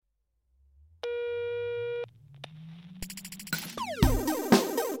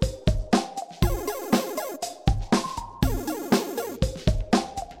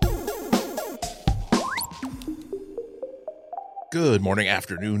Good morning,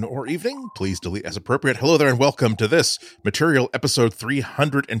 afternoon, or evening. Please delete as appropriate. Hello there and welcome to this Material episode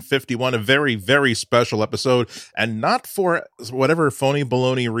 351, a very, very special episode, and not for whatever phony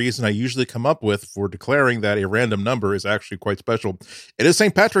baloney reason I usually come up with for declaring that a random number is actually quite special. It is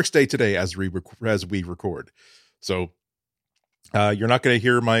St. Patrick's Day today as we record. So you're not going to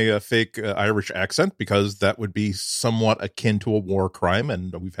hear my fake Irish accent because that would be somewhat akin to a war crime,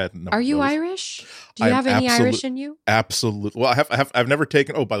 and we've had. Are you Irish? Do you have any Irish in you? Absolutely. Well, I've never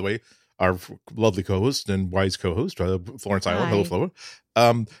taken. Oh, by the way, our lovely co-host and wise co-host, Florence Island. Hello, Flo.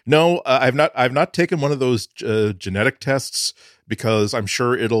 No, I've not taken one of those genetic tests because I'm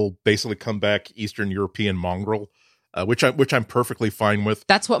sure it'll basically come back Eastern European mongrel. Which I'm perfectly fine with.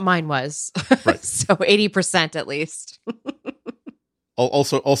 That's what mine was. Right. So 80% at least.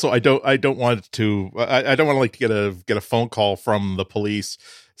 Also, I don't want to like get a phone call from the police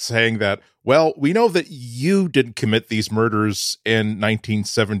saying that, well, we know that you didn't commit these murders in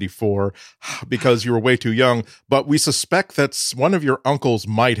 1974 because you were way too young, but we suspect that one of your uncles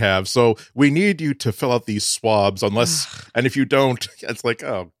might have. So we need you to fill out these swabs and if you don't, it's like,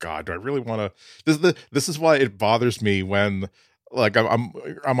 oh God, do I really want to? This is why it bothers me when. Like I'm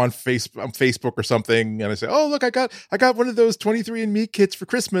on Facebook or something, and I say, "Oh, look, I got one of those 23andMe kits for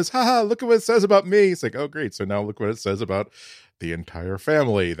Christmas. Haha, look at what it says about me." It's like, "Oh, great! So now look what it says about the entire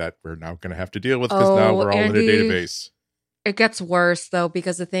family that we're now going to have to deal with because now we're all Andy, in a database." It gets worse though,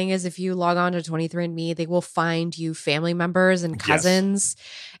 because the thing is, if you log on to 23andMe, they will find you family members and cousins,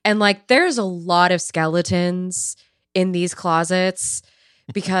 and like there's a lot of skeletons in these closets.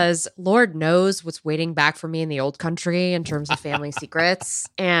 Because Lord knows what's waiting back for me in the old country in terms of family secrets.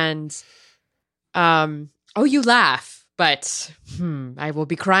 And, you laugh, but I will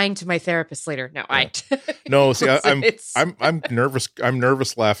be crying to my therapist later. No, yeah. No, see, I'm nervous. I'm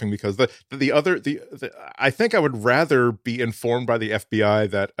nervous laughing because I think I would rather be informed by the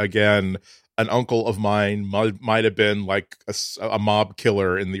FBI that, again, an uncle of mine might have been like a mob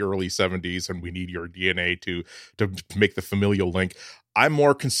killer in the early 70s, and we need your DNA to make the familial link. I'm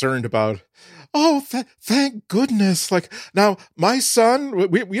more concerned about, thank goodness. Like, now, my son,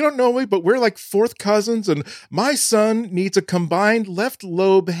 we don't know me, but we're like fourth cousins, and my son needs a combined left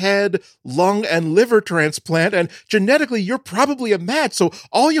lobe, head, lung, and liver transplant, and genetically, you're probably a match, so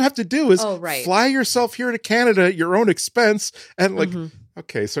all you have to do is fly yourself here to Canada at your own expense, and like,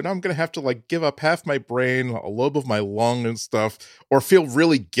 okay, so now I'm going to have to like give up half my brain, a lobe of my lung and stuff, or feel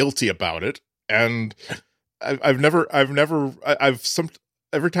really guilty about it, and... every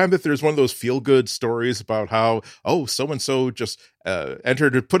time that there's one of those feel good stories about how so and so just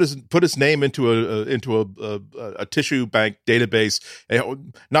put his name into a tissue bank database,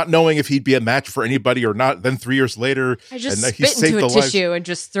 not knowing if he'd be a match for anybody or not. Then 3 years later, I just spit into a tissue and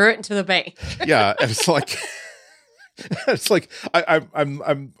just threw it into the bank. Yeah, and it's like. It's like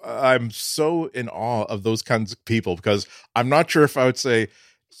I'm so in awe of those kinds of people because I'm not sure if I would say,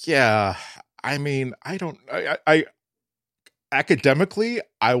 yeah. I mean, I academically,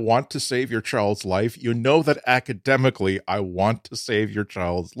 I want to save your child's life. You know that academically, I want to save your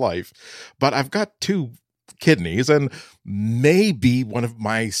child's life. But I've got 2 kidneys, and maybe one of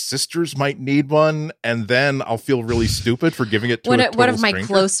my sisters might need one, and then I'll feel really stupid for giving it to one of my stranger.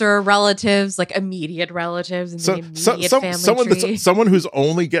 Closer relatives, like immediate relatives in the immediate family tree. Someone who's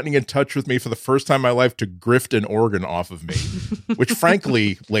only getting in touch with me for the first time in my life to grift an organ off of me, which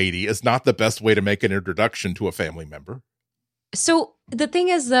frankly, lady, is not the best way to make an introduction to a family member. So the thing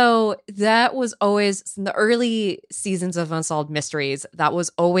is, though, that was always in the early seasons of Unsolved Mysteries,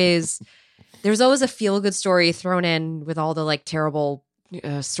 there's always a feel-good story thrown in with all the like terrible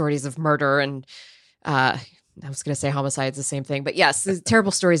stories of murder and I was going to say homicide's the same thing, but yes,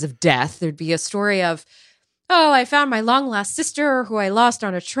 terrible stories of death. There'd be a story of, I found my long-lost sister who I lost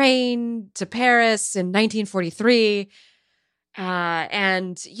on a train to Paris in 1943.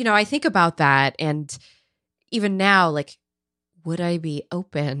 And, I think about that, and even now, like, would I be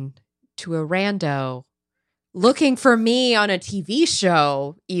open to a rando looking for me on a TV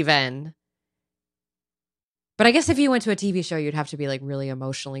show even? But I guess if you went to a TV show, you'd have to be like really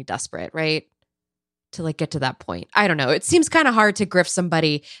emotionally desperate, right? To like get to that point. I don't know. It seems kind of hard to grift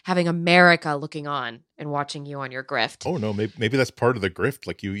somebody having America looking on and watching you on your grift. Oh no, maybe that's part of the grift.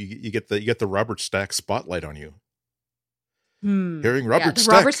 Like you get the Robert Stack spotlight on you. Hearing Robert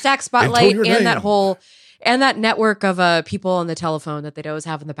Stack, Robert Stack spotlight, and that network of people on the telephone that they'd always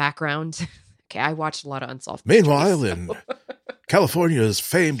have in the background. Okay, I watched a lot of Unsolved Mysteries. Meanwhile, in California's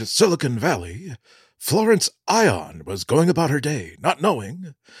famed Silicon Valley, Florence Ion was going about her day, not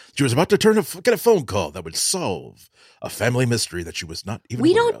knowing she was about to get a phone call that would solve a family mystery that she was not even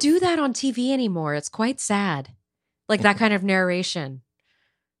aware of. We don't do that on TV anymore. It's quite sad. like that kind of narration.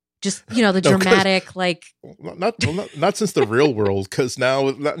 Just, you know, the dramatic, like not since the real world, because now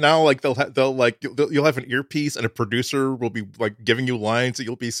like you'll have an earpiece and a producer will be like giving you lines that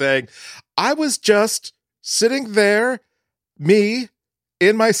you'll be saying, I was just sitting there, me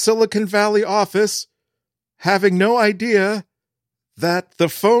in my Silicon Valley office, having no idea that the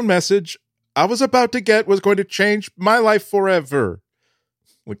phone message I was about to get was going to change my life forever.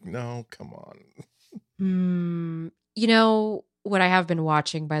 Like, no, come on. You know what I have been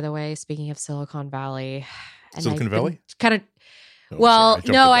watching, by the way, speaking of Silicon Valley. Silicon Valley? Kind of.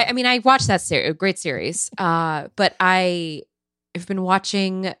 I mean, I watched that great series. But I have been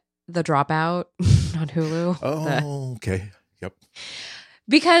watching The Dropout on Hulu. Oh, okay. Yep.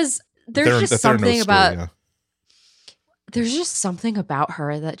 Because there's just something about there's just something about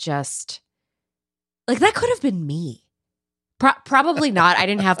her that just like that could have been me. Probably not. I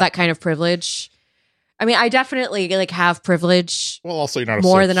didn't have that kind of privilege. I mean, I definitely like have privilege. Well, also you're not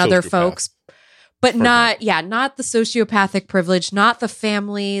more than other folks, but not the sociopathic privilege, not the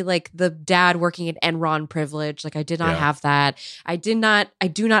family, like the dad working at Enron privilege. Like I did not have that. I do not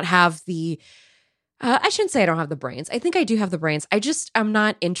have the. I shouldn't say I don't have the brains. I think I do have the brains. I'm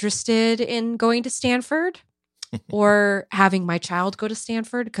not interested in going to Stanford or having my child go to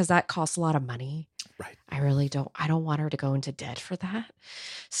Stanford because that costs a lot of money. Right. I don't want her to go into debt for that.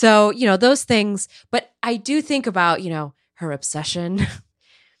 So, you know, those things, but I do think about, you know, her obsession.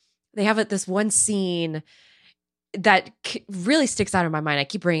 They have this one scene that really sticks out in my mind. I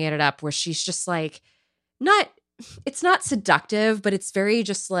keep bringing it up where she's just like, it's not seductive, but it's very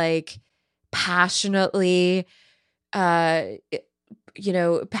just like passionately, passionately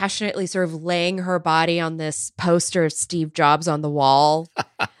sort of laying her body on this poster of Steve Jobs on the wall.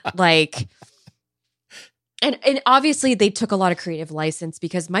 Like, And obviously they took a lot of creative license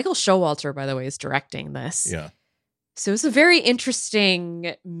because Michael Showalter, by the way, is directing this. Yeah. So it's a very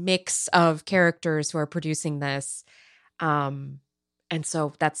interesting mix of characters who are producing this. And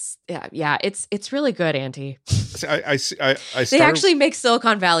so that's, it's really good, Auntie. They actually make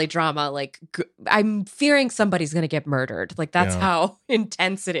Silicon Valley drama. Like, I'm fearing somebody's going to get murdered. Like, that's how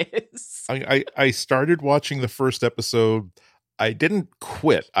intense it is. I started watching the first episode. I didn't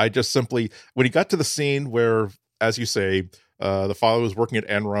quit. I just simply, when he got to the scene where, as you say, the father was working at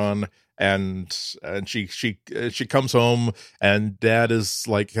Enron, and she comes home, and dad is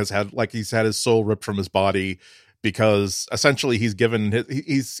like he's had his soul ripped from his body because essentially he's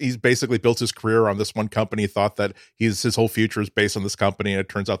basically built his career on this one company. Thought that his whole future is based on this company, and it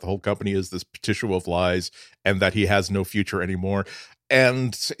turns out the whole company is this tissue of lies, and that he has no future anymore.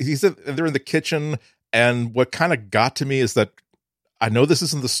 And they're in the kitchen, and what kind of got to me is that. I know this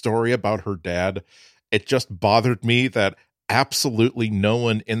isn't the story about her dad. It just bothered me that absolutely no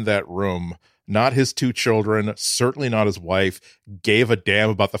one in that room, not his two children, certainly not his wife, gave a damn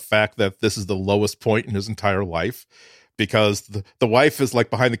about the fact that this is the lowest point in his entire life. Because the wife is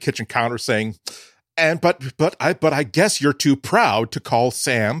like behind the kitchen counter saying, but I guess you're too proud to call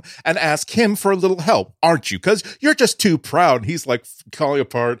Sam and ask him for a little help, aren't you? Because you're just too proud. And he's like falling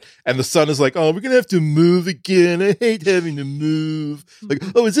apart, and the son is like, "Oh, we're gonna have to move again. I hate having to move." Like,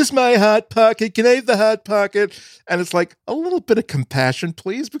 "Oh, is this my hot pocket? Can I have the hot pocket?" And it's like a little bit of compassion,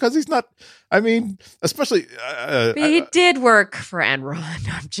 please, because he's not. I mean, especially he did work for Enron.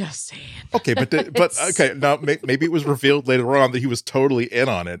 I'm just saying. Okay, but okay. Now maybe it was revealed later on that he was totally in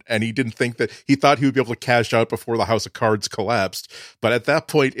on it, and he didn't think that he thought he would be able to cash out before the House of Cards collapsed. But at that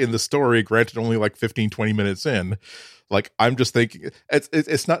point in the story, granted, only like 15, 20 minutes in, like I'm just thinking,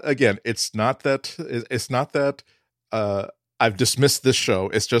 it's not that I've dismissed this show.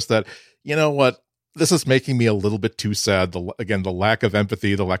 It's just that, you know what. This is making me a little bit too sad. The lack of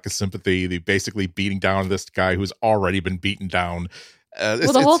empathy, the lack of sympathy, the basically beating down this guy who's already been beaten down.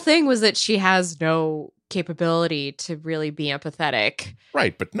 The whole thing was that she has no capability to really be empathetic.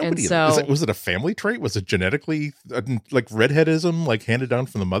 Right, but nobody... was it a family trait? Was it genetically, like redheadism, like handed down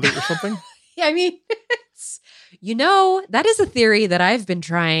from the mother or something? Yeah, I mean... that is a theory that I've been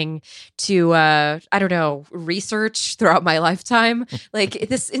trying to, research throughout my lifetime. Like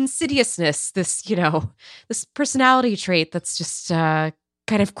this insidiousness, this personality trait that's just kind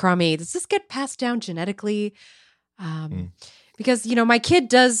of crummy. Does this get passed down genetically? Because, my kid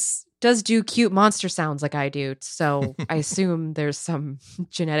does do cute monster sounds like I do. So I assume there's some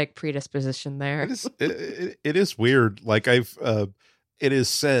genetic predisposition there. It is weird. Like it is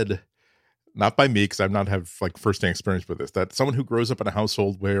said... Not by me, because I've not have like firsthand experience with this, that someone who grows up in a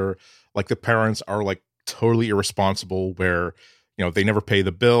household where like the parents are like totally irresponsible, where they never pay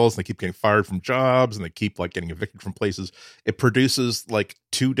the bills, and they keep getting fired from jobs, and they keep like getting evicted from places. It produces like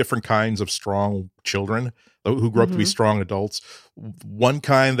two different kinds of strong children who grow up to be strong adults. One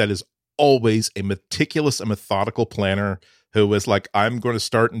kind that is always a meticulous and methodical planner, who is like, I'm going to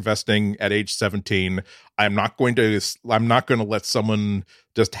start investing at age 17. I'm not going to let someone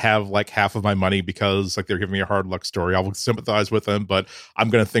just have like half of my money because like they're giving me a hard luck story. I will sympathize with them, but I'm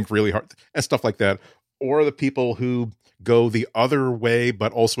going to think really hard and stuff like that. Or the people who go the other way,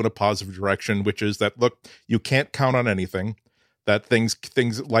 but also in a positive direction, which is that, look, you can't count on anything. That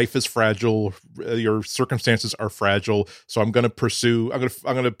life is fragile. Your circumstances are fragile. So I'm going to pursue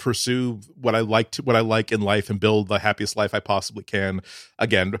what I like in life and build the happiest life I possibly can.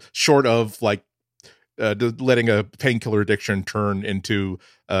 Again, short of like letting a painkiller addiction turn into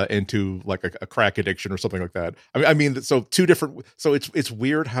like a crack addiction or something like that. I mean, so two different. So it's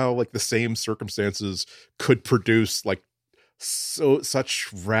weird how like the same circumstances could produce like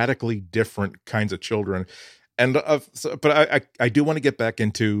such radically different kinds of children. And but I do want to get back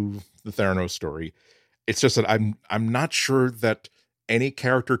into the Theranos story. It's just that I'm not sure that any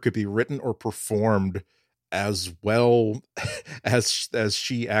character could be written or performed as well as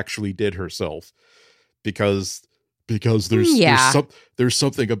she actually did herself, because there's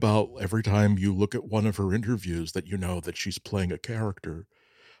something about every time you look at one of her interviews that you know that she's playing a character,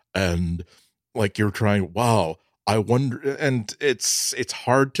 and like you're trying, wow, I wonder, and it's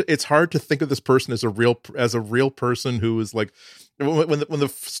hard to think of this person as a real person who is like, when the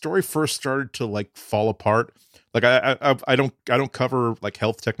story first started to like fall apart. Like I don't cover like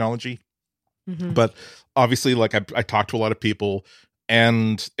health technology, but obviously like I talked to a lot of people,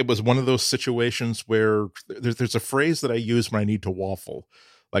 and it was one of those situations where there's a phrase that I use when I need to waffle.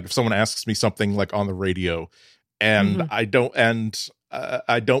 Like if someone asks me something like on the radio, and I don't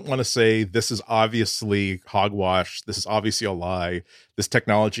want to say this is obviously hogwash. This is obviously a lie. This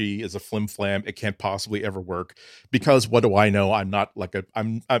technology is a flim flam. It can't possibly ever work, because what do I know? I'm not a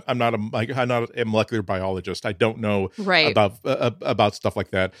molecular biologist. I don't know about stuff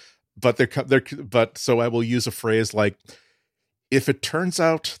like that. But so I will use a phrase like, if it turns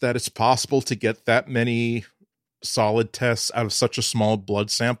out that it's possible to get that many solid tests out of such a small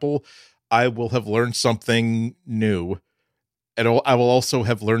blood sample, I will have learned something new. And I will also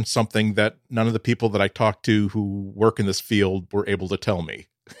have learned something that none of the people that I talk to who work in this field were able to tell me,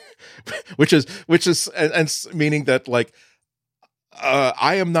 which is meaning that like,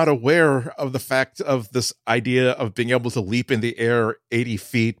 I am not aware of the fact of this idea of being able to leap in the air 80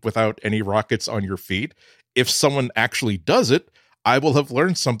 feet without any rockets on your feet. If someone actually does it, I will have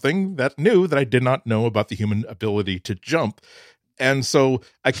learned something that I did not know about the human ability to jump. And so,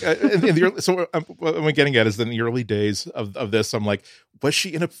 what I'm getting at is that in the early days of this, I'm like, was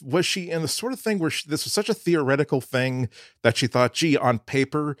she in the sort of thing where this was such a theoretical thing that she thought, gee, on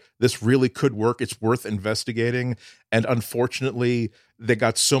paper, this really could work. It's worth investigating. And unfortunately, they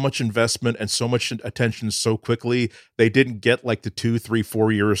got so much investment and so much attention so quickly, they didn't get like the 2, 3,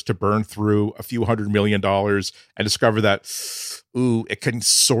 4 years to burn through a few $100 million and discover that, ooh, it can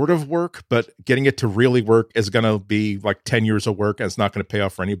sort of work, but getting it to really work is going to be like 10 years of work, and it's not going to pay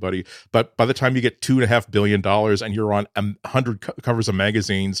off for anybody. But by the time you get $2.5 billion and you're on 100 covers of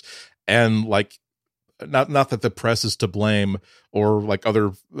magazines, and like, not that the press is to blame or like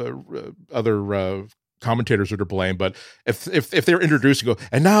other commentators are to blame, but if they're introduced and go,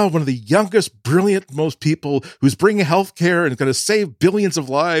 and now one of the youngest, brilliant, most people who's bringing healthcare and going to save billions of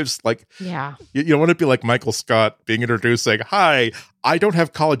lives, like, yeah, you don't want to be like Michael Scott being introduced saying, hi, I don't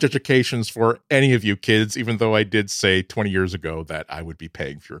have college educations for any of you kids, even though I did say 20 years ago that I would be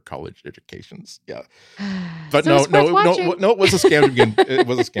paying for your college educations. Yeah, but so no, it was a scam to begin. It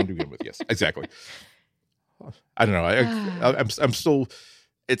was a scam to begin with. Yes, exactly. I don't know. I'm still.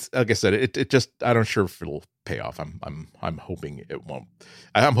 It's like I said. It just. I'm not sure if it'll pay off. I'm hoping it won't.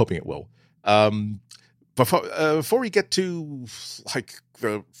 I'm hoping it will. Before we get to like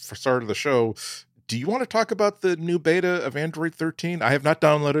the start of the show, do you want to talk about the new beta of Android 13? I have not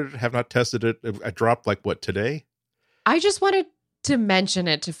downloaded it. Have not tested it. I dropped like what today? I just wanted to mention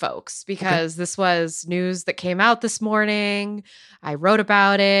it to folks because this was news that came out this morning. I wrote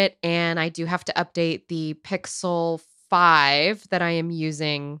about it, and I do have to update the Pixel 5 that I am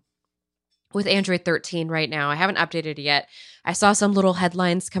using with Android 13 right now. I haven't updated it yet. I saw some little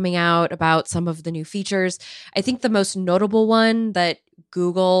headlines coming out about some of the new features. I think the most notable one that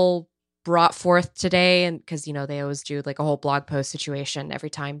Google brought forth today, and because, they always do like a whole blog post situation every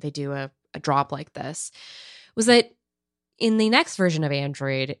time they do a drop like this, was that in the next version of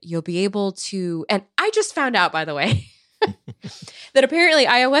Android, you'll be able to, and I just found out, by the way, that apparently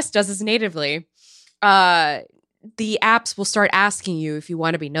iOS does this natively. the apps will start asking you if you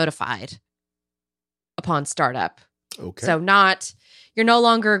want to be notified upon startup. Okay. So you're no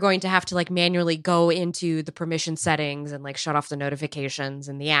longer going to have to like manually go into the permission settings and like shut off the notifications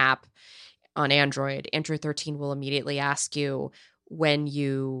in the app on Android. Android 13 will immediately ask you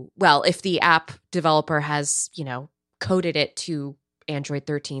if the app developer has, coded it to Android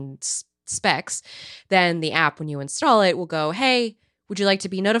 13 specs, then the app, when you install it, will go, hey, would you like to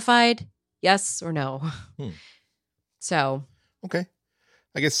be notified? Yes or no? So. Okay.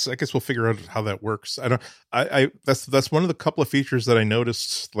 I guess we'll figure out how that works. That's one of the couple of features that I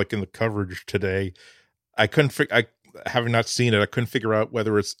noticed like in the coverage today. Having not seen it, I couldn't figure out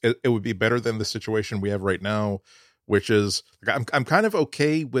whether it would be better than the situation we have right now, which is I'm kind of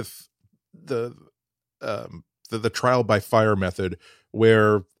okay with the trial by fire method,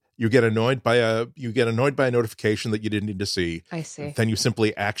 where you get annoyed by a notification that you didn't need to see. I see. Then you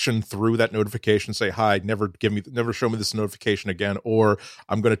simply action through that notification, say, hi, never show me this notification again, or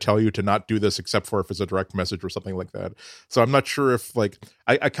I'm going to tell you to not do this except for if it's a direct message or something like that. So I'm not sure if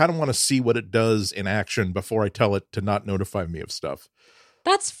I kind of want to see what it does in action before I tell it to not notify me of stuff.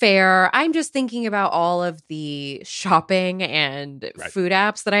 That's fair. I'm just thinking about all of the shopping and food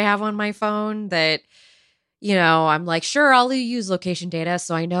apps that I have on my phone that, I'm like, sure, I'll use location data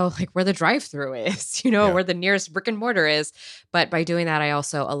so I know like where the drive-through is, where the nearest brick and mortar is. But by doing that, I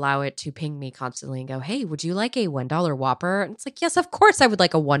also allow it to ping me constantly and go, hey, would you like a $1 Whopper? And it's like, yes, of course I would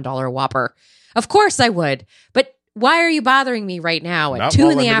like a $1 Whopper. Of course I would. But why are you bothering me right now at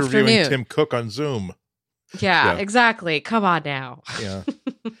 2 in the afternoon? Tim Cook on Zoom. Yeah, exactly. Come on now. Yeah.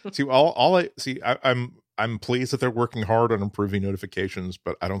 I'm pleased that they're working hard on improving notifications,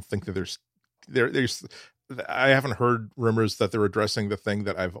 but I don't think that there's I haven't heard rumors that they're addressing the thing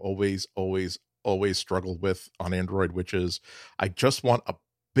that I've always struggled with on Android, which is I just want a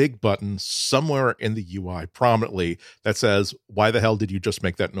big button somewhere in the UI prominently that says, why the hell did you just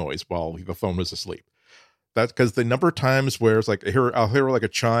make that noise while the phone was asleep? That's because the number of times where it's like, I'll hear like a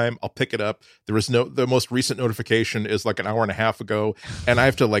chime, I'll pick it up. The most recent notification is like an hour and a half ago, and I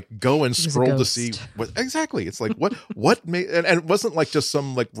have to like go and scroll to see what exactly. It's like what made, and it wasn't like just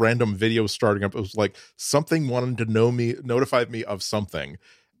some like random video starting up. It was like something wanted to notify me of something,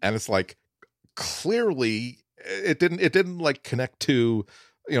 and it's like clearly it didn't like connect to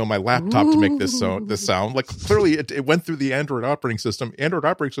my laptop to make this sound. Like clearly it went through the Android operating system.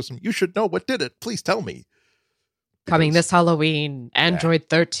 You should know what did it. Please tell me. Coming this Halloween, Android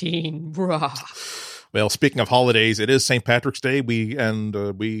 13. Well, speaking of holidays, it is St. Patrick's Day.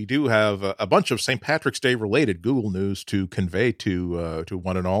 We do have a bunch of St. Patrick's Day related Google news to convey to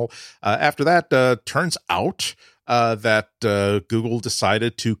one and all. After that, turns out that Google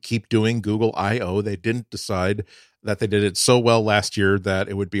decided to keep doing Google I/O. They didn't decide that they did it so well last year that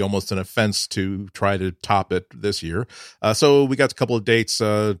it would be almost an offense to try to top it this year. So we got a couple of dates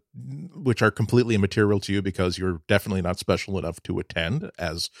which are completely immaterial to you because you're definitely not special enough to attend,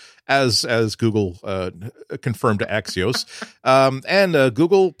 as Google confirmed to Axios. And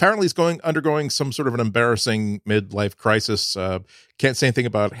Google apparently is undergoing some sort of an embarrassing midlife crisis. Can't say anything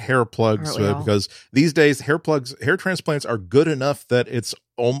about hair plugs because these days hair transplants are good enough that it's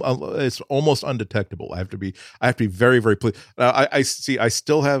almost undetectable. I have to be very, very pleased. I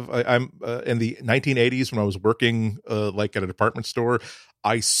still have. I'm in the 1980s when I was working like at a department store.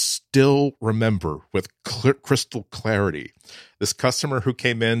 I still remember with crystal clarity this customer who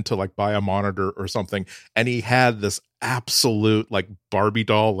came in to like buy a monitor or something, and he had this absolute like Barbie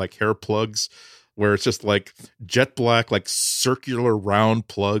doll like hair plugs, where it's just like jet black, like circular round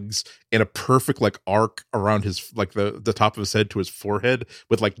plugs in a perfect like arc around his like the top of his head to his forehead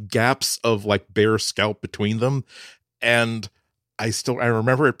with like gaps of like bare scalp between them. And I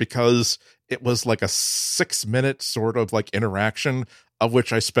remember it because it was like a 6-minute sort of like interaction of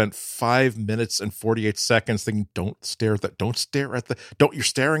which I spent 5 minutes and 48 seconds thinking, don't stare at the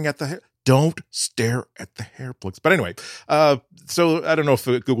hair plugs. But anyway, so I don't know if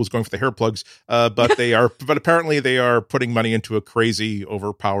Google's going for the hair plugs, but apparently they are putting money into a crazy,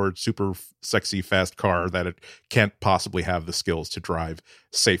 overpowered, super sexy, fast car that it can't possibly have the skills to drive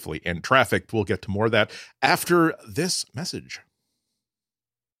safely in traffic. We'll get to more of that after this message.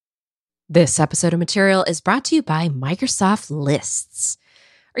 This episode of Material is brought to you by Microsoft Lists.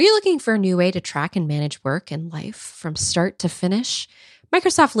 Are you looking for a new way to track and manage work and life from start to finish?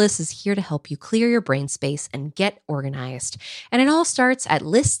 Microsoft Lists is here to help you clear your brain space and get organized. And it all starts at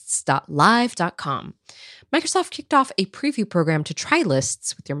lists.live.com. Microsoft kicked off a preview program to try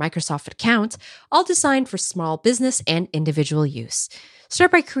Lists with your Microsoft account, all designed for small business and individual use. Start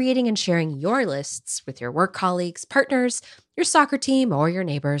by creating and sharing your lists with your work colleagues, partners, your soccer team, or your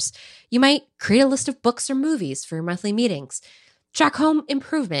neighbors. You might create a list of books or movies for your monthly meetings, track home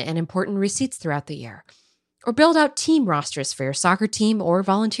improvement and important receipts throughout the year, or build out team rosters for your soccer team or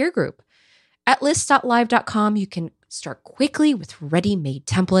volunteer group. At list.live.com, you can start quickly with ready-made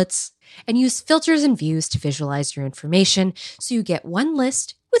templates and use filters and views to visualize your information so you get one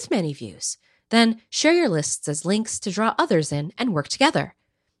list with many views. Then share your lists as links to draw others in and work together.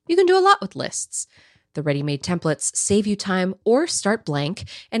 You can do a lot with lists. The ready-made templates save you time or start blank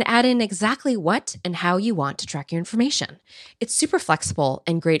and add in exactly what and how you want to track your information. It's super flexible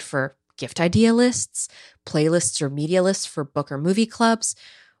and great for gift idea lists, playlists or media lists for book or movie clubs,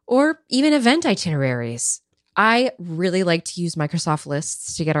 or even event itineraries. I really like to use Microsoft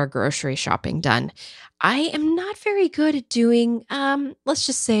Lists to get our grocery shopping done. I am not very good at doing, let's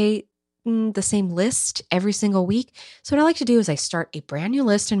just say, the same list every single week. So what I like to do is I start a brand new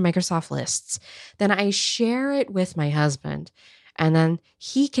list in Microsoft Lists. Then I share it with my husband. And then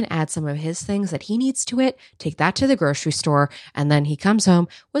he can add some of his things that he needs to it, take that to the grocery store, and then he comes home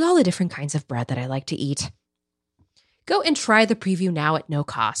with all the different kinds of bread that I like to eat. Go and try the preview now at no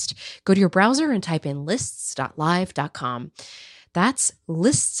cost. Go to your browser and type in lists.live.com. That's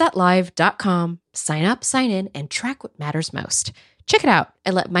lists.live.com. Sign up, sign in, and track what matters most. Check it out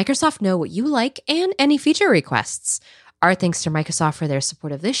and let Microsoft know what you like and any feature requests. Our thanks to Microsoft for their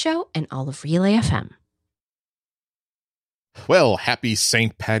support of this show and all of Relay FM. Well, happy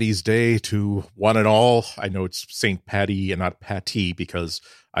St. Paddy's Day to one and all. I know it's St. Paddy and not Patty because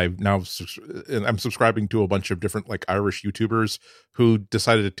I'm subscribing to a bunch of different like Irish YouTubers who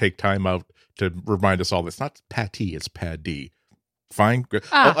decided to take time out to remind us all. It's not Patty, it's Paddy. Fine.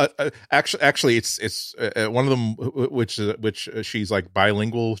 Actually, it's one of them, which she's like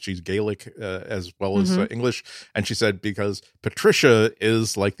bilingual. She's Gaelic as well as English, and she said because Patricia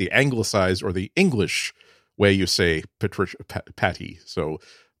is like the anglicized or the English way you say Patricia, Patty. So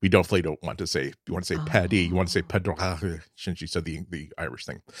we definitely don't want to say. You want to say Paddy. You want to say Pedro. Since she said the Irish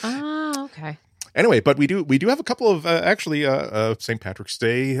thing. Oh, okay. Anyway, but we do have a couple of St. Patrick's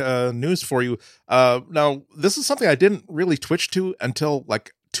Day news for you. Now, this is something I didn't really twitch to until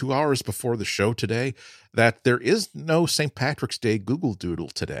like 2 hours before the show today, that there is no St. Patrick's Day Google Doodle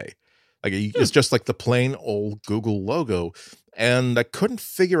today. Like it's just like the plain old Google logo, and I couldn't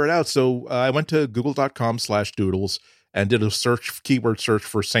figure it out. So I went to google.com/doodles and did a keyword search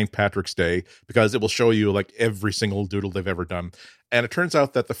for St. Patrick's Day because it will show you like every single doodle they've ever done. And it turns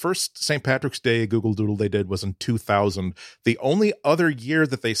out that the first St. Patrick's Day Google Doodle they did was in 2000. The only other year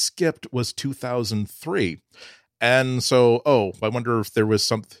that they skipped was 2003. And so, I wonder if there was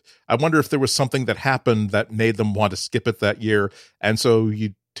something that happened that made them want to skip it that year. And so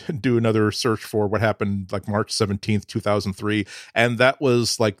you do another search for what happened like March 17th, 2003. And that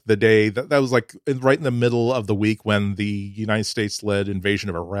was like the day that was like right in the middle of the week when the United States led invasion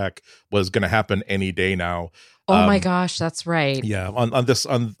of Iraq was going to happen any day now. Oh my gosh, that's right. Yeah, on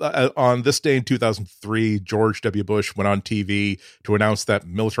this day in 2003, George W. Bush went on TV to announce that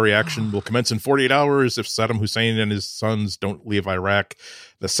military action will commence in 48 hours if Saddam Hussein and his sons don't leave Iraq.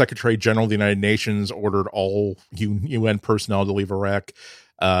 The Secretary General of the United Nations ordered all UN personnel to leave Iraq.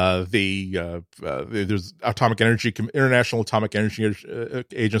 There's International Atomic Energy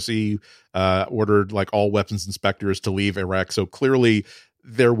Agency ordered like all weapons inspectors to leave Iraq. So clearly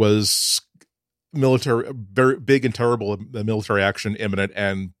there was very big and terrible military action imminent,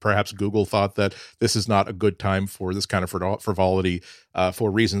 and perhaps Google thought that this is not a good time for this kind of frivolity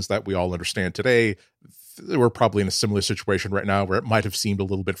for reasons that we all understand today. We're probably in a similar situation right now where it might have seemed a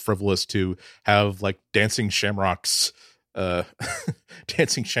little bit frivolous to have like dancing shamrocks on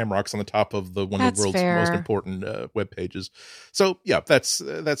the top of one of the world's most important web pages. So yeah, that's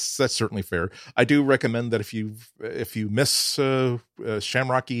certainly fair. I do recommend that if you miss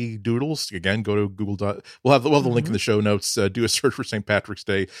shamrocky doodles, again, go to Google. We'll have the link in the show notes. Do a search for St. Patrick's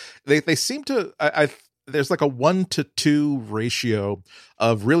Day. They seem to there's like a 1-to-2 ratio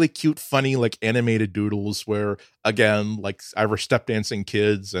of really cute, funny, like animated doodles where, again, like Irish step dancing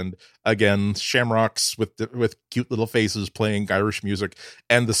kids and again, shamrocks with cute little faces playing Irish music,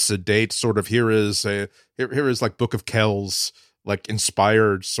 and the sedate sort of here is like Book of Kells, like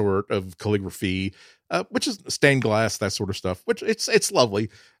inspired sort of calligraphy, which is stained glass, that sort of stuff, which it's lovely.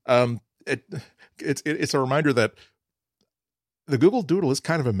 It's a reminder that the Google Doodle is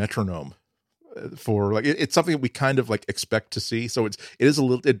kind of a metronome. For like it's something that we kind of like expect to see, so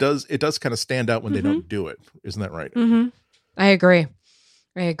it does kind of stand out when they don't do it. Isn't that right? I agree.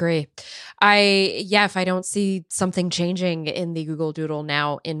 If I don't see something changing in the Google Doodle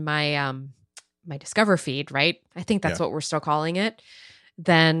now in my my Discover feed, right? I think that's what we're still calling it.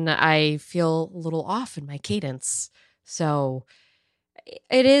 then I feel a little off in my cadence. So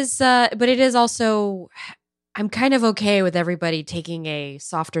it is, but it is also, I'm kind of okay with everybody taking a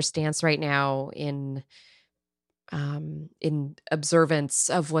softer stance right now in observance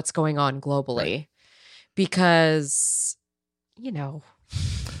of what's going on globally, Right. because,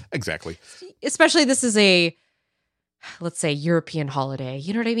 Exactly. especially this is a, let's say, European holiday.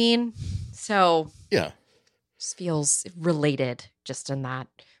 You know what I mean? So Yeah. just feels related just in that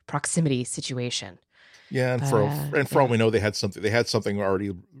proximity situation. Yeah, and for all we know, they had something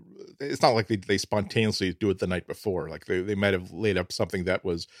already. It's not like they spontaneously do it the night before. Like they might have laid up something that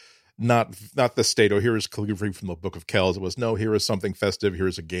was not the state. Oh, here is calligraphy from the Book of Kells. It was no. Here is something festive. Here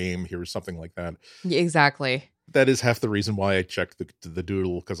is a game. Here is something like that. Exactly. That is half the reason why I checked the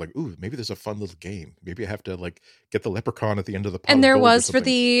doodle, because like, ooh, maybe there's a fun little game. Maybe I have to like get the leprechaun at the end of the pot. And there was for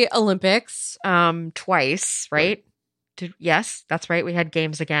the Olympics twice, right? Yes, that's right. We had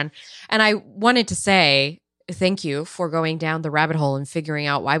games again. And I wanted to say thank you for going down the rabbit hole and figuring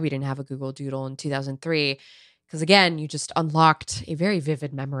out why we didn't have a Google Doodle in 2003. Because again, you just unlocked a very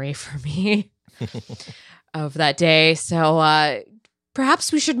vivid memory for me of that day. So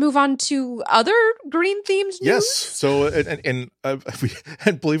perhaps we should move on to other green themes. Yes. So, and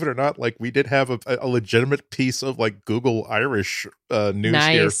believe it or not, like we did have a legitimate piece of like Google Irish news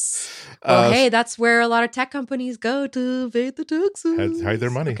nice. here. Well, hey, that's where a lot of tech companies go to evade the taxes. Hide their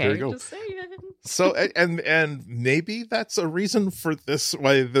money. Okay, there you go. Just saying. So, and maybe that's a reason for this,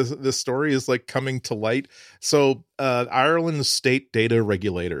 why this story is like coming to light. So, Ireland's state data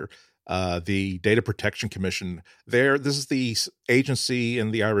regulator, the Data Protection Commission, this is the agency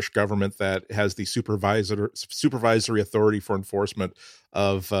in the Irish government that has the supervisory authority for enforcement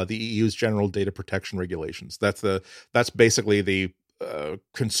of the EU's general data protection regulations. That's basically the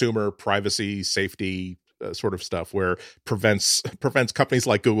consumer privacy safety sort of stuff, where prevents companies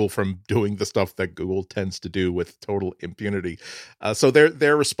like Google from doing the stuff that Google tends to do with total impunity. So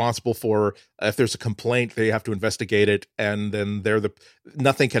they're responsible for, if there's a complaint, they have to investigate it, and then the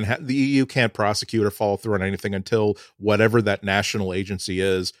EU can't prosecute or follow through on anything until whatever that national agency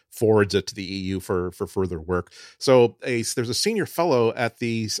is forwards it to the EU for further work. So there's a senior fellow at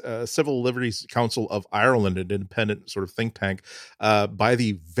the Civil Liberties Council of Ireland, an independent sort of think tank, by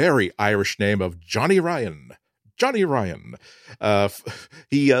the very Irish name of Johnny Ryan.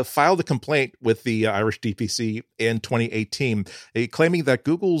 He filed a complaint with the Irish DPC in 2018, claiming that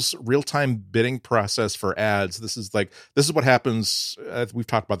Google's real-time bidding process for ads, this is what happens, we've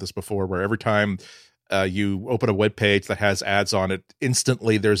talked about this before, where every time you open a web page that has ads on it,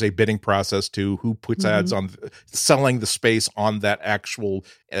 instantly there's a bidding process to who puts ads on, selling the space on that actual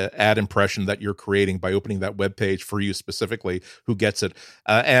ad impression that you're creating by opening that web page for you specifically, who gets it.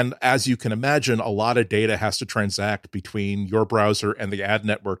 And as you can imagine, a lot of data has to transact between your browser and the ad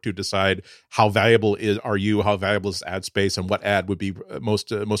network to decide how valuable how valuable is ad space, and what ad would be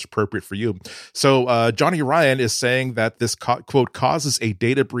most appropriate for you. So Johnny Ryan is saying that this quote causes a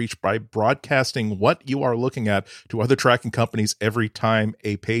data breach by broadcasting what you are looking at to other tracking companies every time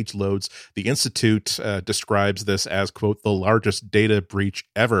a page loads. The Institute describes this as, quote, the largest data breach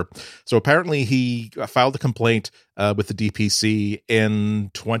ever. So apparently he filed a complaint with the DPC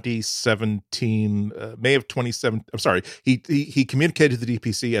in 2017, May of 2017. I'm sorry. He communicated to the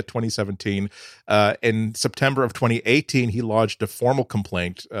DPC at 2017. In September of 2018, he lodged a formal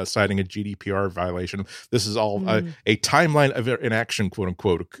complaint citing a GDPR violation. This is all a timeline of inaction, quote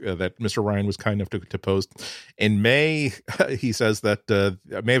unquote, that Mr. Ryan was kind enough to post. In May, he says that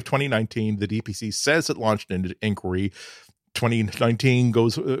May of 2019, the DPC says it launched an inquiry. 2019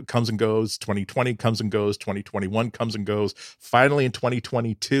 comes and goes, 2020 comes and goes, 2021 comes and goes. Finally, in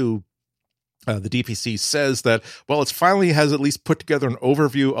 2022, the DPC says that, well, it's finally has at least put together an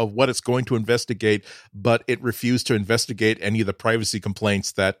overview of what it's going to investigate, but it refused to investigate any of the privacy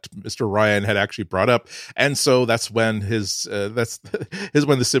complaints that Mr. Ryan had actually brought up. And so that's when when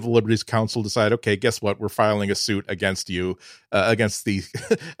the Civil Liberties Council decided, okay, guess what? We're filing a suit against you, against the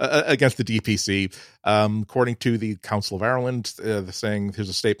DPC. According to the Council of Ireland, saying, here's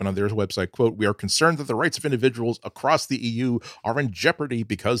a statement on their website, quote, we are concerned that the rights of individuals across the EU are in jeopardy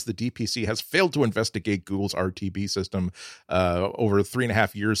because the DPC has failed to investigate Google's RTB system over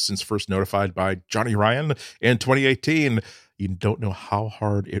 3.5 years since first notified by Johnny Ryan in 2018. you don't know how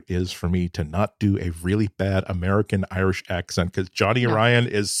hard it is for me to not do a really bad American Irish accent, because Johnny Ryan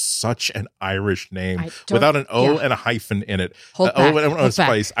is such an Irish name without an O and a hyphen in it. Hold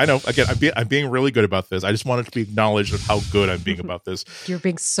spice. I know. Again, I'm being really good about this. I just wanted to be acknowledged of how good I'm being about this. You're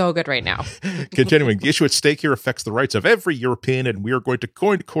being so good right now. Continuing, the issue at stake here affects the rights of every European, and we are going to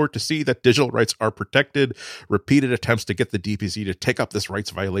court to see that digital rights are protected. Repeated attempts to get the DPC to take up this rights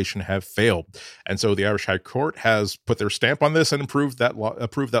violation have failed. And so the Irish High Court has put their stamp on this and approved that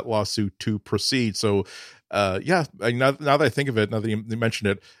lawsuit to proceed. So, now that I think of it, now that you mentioned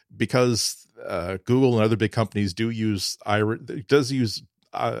it, because Google and other big companies use Irish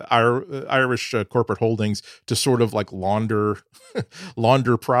corporate holdings to sort of like launder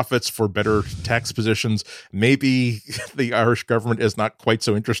profits for better tax positions. Maybe the Irish government is not quite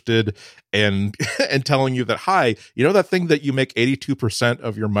so interested in telling you that, hi, you know that thing that you make 82%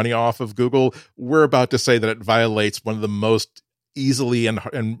 of your money off of Google? We're about to say that it violates one of the most easily and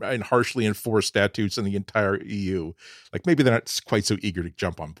harshly enforced statutes in the entire EU. Like, maybe they're not quite so eager to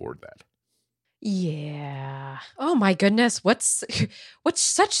jump on board that. Yeah. Oh my goodness. What's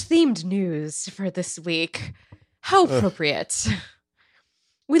such themed news for this week? How appropriate.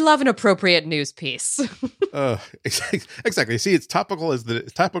 We love an appropriate news piece. Exactly. See, it's topical as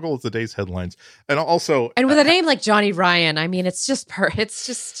the day's headlines. And also, and with a name like Johnny Ryan, I mean, it's just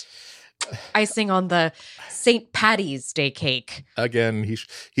icing on the St. Patty's Day cake. Again,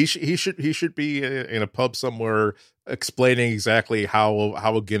 he should be in a pub somewhere explaining exactly how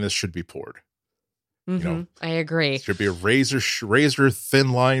a Guinness should be poured. Mm-hmm. I agree. There should be a razor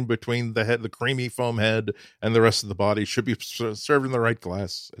thin line between the head, the creamy foam head, and the rest of the body. Should be served in the right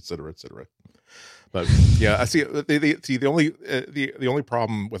glass, etc., etc. But yeah, I see. The only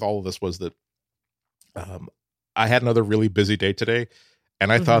problem with all of this was that I had another really busy day today,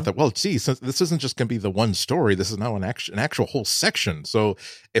 and I thought that, well, gee, since this isn't just going to be the one story, this is now an actual whole section. So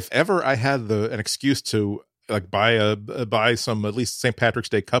if ever I had an excuse to like buy some at least St. Patrick's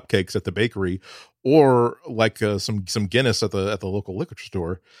Day cupcakes at the bakery, or like some Guinness at the local liquor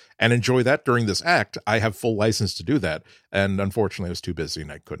store, and enjoy that during this act, I have full license to do that. And unfortunately, I was too busy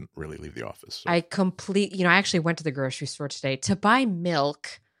and I couldn't really leave the office. So. I actually went to the grocery store today to buy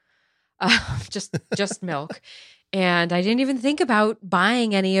milk, just milk. And I didn't even think about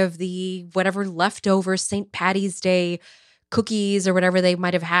buying any of the whatever leftover St. Patty's Day cookies or whatever they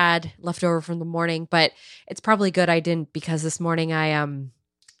might have had left over from the morning. But it's probably good I didn't, because this morning I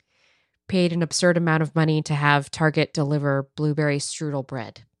paid an absurd amount of money to have Target deliver blueberry strudel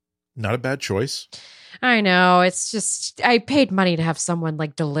bread. Not a bad choice. I know. It's just, I paid money to have someone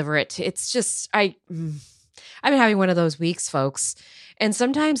like deliver it. It's just, I've been having one of those weeks, folks. And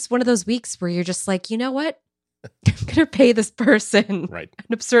sometimes one of those weeks where you're just like, you know what? I'm going to pay this person an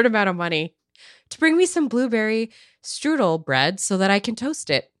absurd amount of money to bring me some blueberry strudel bread so that I can toast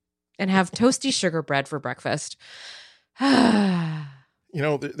it and have toasty sugar bread for breakfast. You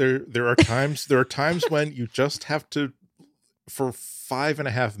know, there are times when you just have to, for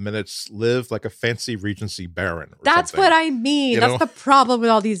 5.5 minutes, live like a fancy Regency baron. That's what I mean. That's the problem with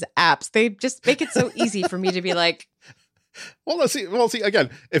all these apps. They just make it so easy for me to be like, Well, see. Again,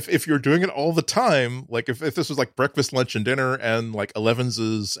 if you're doing it all the time, like if this was like breakfast, lunch, and dinner, and like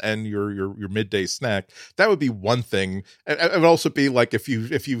 11's and your midday snack, that would be one thing. And it would also be like if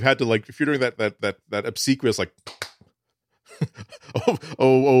you had to, like, if you're doing that obsequious, like,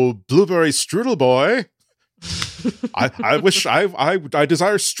 oh, blueberry strudel boy. I wish I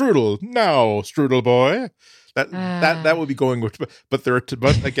desire strudel now, strudel boy. That would be going with, but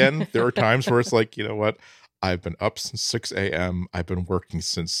again, there are times where it's like, you know what? I've been up since 6 a.m. I've been working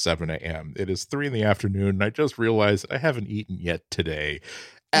since 7 a.m. It is 3 p.m. and I just realized that I haven't eaten yet today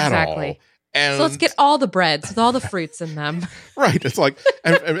at all. And so let's get all the breads with all the fruits in them. Right. It's like,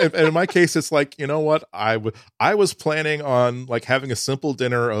 and in my case, it's like, you know what? I was planning on like having a simple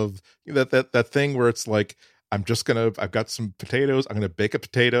dinner of that thing where it's like, I've got some potatoes. I'm going to bake a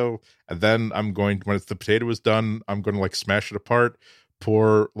potato, and then when the potato is done, I'm going to like smash it apart,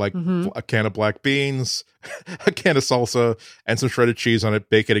 pour like a can of black beans, a can of salsa, and some shredded cheese on it,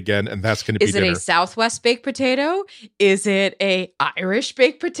 bake it again, and that's going to be dinner. Is it a Southwest baked potato? Is it a Irish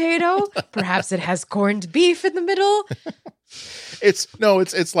baked potato? Perhaps it has corned beef in the middle?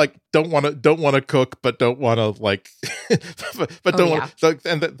 It's like don't want to cook, but don't want to like but don't want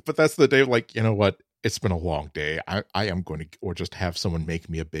to, but that's the day, like, you know what? It's been a long day. I am going to, or just have someone make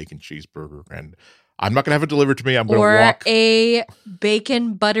me a bacon cheeseburger, and I'm not going to have it delivered to me. I'm going to walk. Or a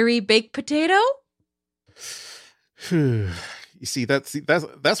bacon buttery baked potato. You see, that's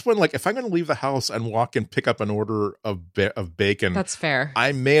when, like, if I'm going to leave the house and walk and pick up an order of bacon, that's fair.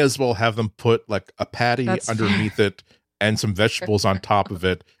 I may as well have them put like a patty underneath it and some vegetables on top of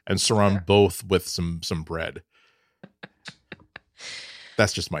it, and surround both with some bread.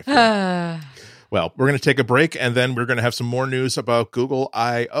 That's just my feeling. Well, we're going to take a break, and then we're going to have some more news about Google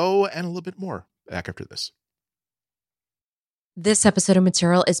I/O and a little bit more back after this. This episode of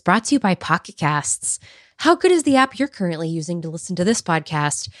Material is brought to you by Pocket Casts. How good is the app you're currently using to listen to this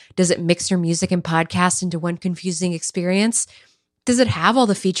podcast? Does it mix your music and podcast into one confusing experience? Does it have all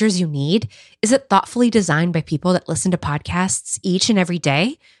the features you need? Is it thoughtfully designed by people that listen to podcasts each and every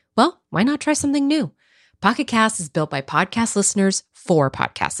day? Well, why not try something new? Pocket Casts is built by podcast listeners for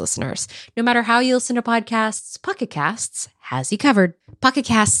podcast listeners. No matter how you listen to podcasts, Pocket Casts has you covered. Pocket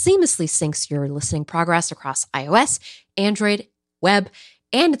Casts seamlessly syncs your listening progress across iOS, Android, web,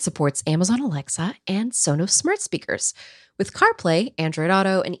 and it supports Amazon Alexa and Sonos smart speakers. With CarPlay, Android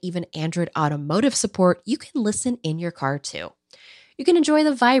Auto, and even Android Automotive support, you can listen in your car too. You can enjoy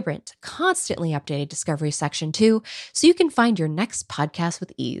the vibrant, constantly updated Discovery section too, so you can find your next podcast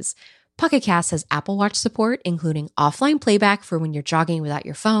with ease. Pocket Cast has Apple Watch support, including offline playback for when you're jogging without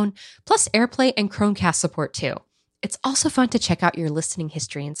your phone, plus AirPlay and Chromecast support too. It's also fun to check out your listening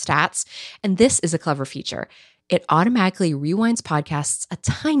history and stats, and this is a clever feature. It automatically rewinds podcasts a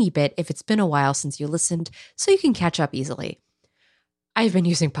tiny bit if it's been a while since you listened, so you can catch up easily. I've been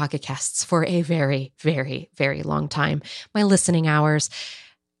using Pocket Casts for a very, very, very long time. My listening hours,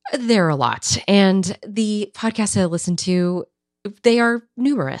 they're a lot. And the podcasts that I listen to, they are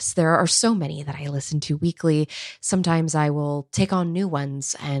numerous. There are so many that I listen to weekly. Sometimes I will take on new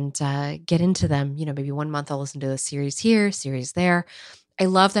ones and get into them. You know, maybe 1 month I'll listen to a series here, series there. I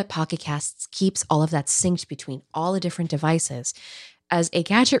love that Pocket Casts keeps all of that synced between all the different devices. As a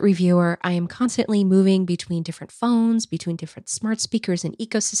gadget reviewer, I am constantly moving between different phones, between different smart speakers and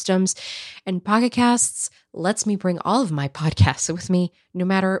ecosystems, and Pocket Casts lets me bring all of my podcasts with me, no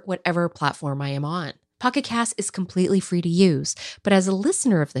matter whatever platform I am on. Pocket Cast is completely free to use, but as a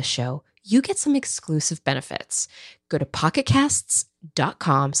listener of this show, you get some exclusive benefits. Go to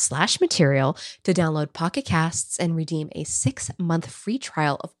pocketcasts.com/material to download Pocket Casts and redeem a 6-month free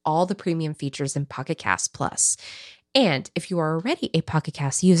trial of all the premium features in Pocket Cast Plus. And if you are already a Pocket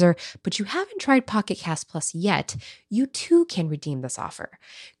Cast user, but you haven't tried Pocket Cast Plus yet, you too can redeem this offer.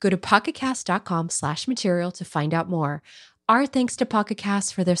 Go to pocketcast.com/material to find out more. Our thanks to Pocket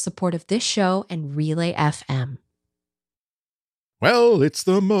Cast for their support of this show and Relay FM. Well, it's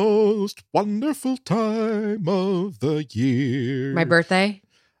the most wonderful time of the year. My birthday?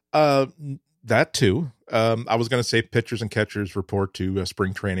 That too. I was going to say pitchers and catchers report to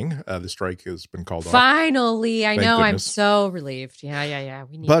spring training. The strike has been called off. Finally, I know. Goodness. I'm so relieved. Yeah.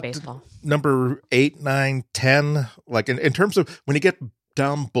 We need baseball. Number 8, 9, 10, like in terms of when you get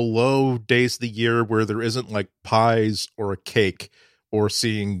down below days of the year where there isn't like pies or a cake or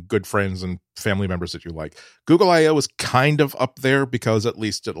seeing good friends and family members that you like, Google I/O is kind of up there because at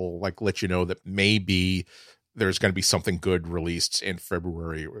least it'll like let you know that maybe there's going to be something good released in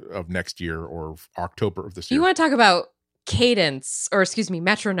February of next year or October of this year. You want to talk about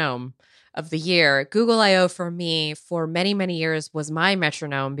metronome of the year. Google I/O for me for many, many years was my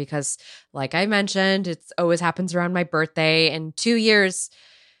metronome because, like I mentioned, it always happens around my birthday. And 2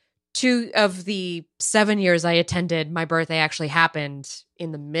 of the 7 years I attended, my birthday actually happened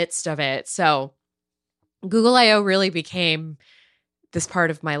in the midst of it. So Google I/O really became this part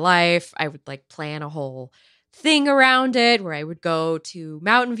of my life. I would like plan a whole thing around it where I would go to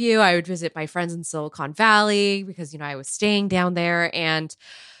Mountain View. I would visit my friends in Silicon Valley because, I was staying down there. And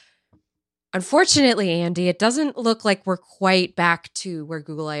unfortunately, Andy, it doesn't look like we're quite back to where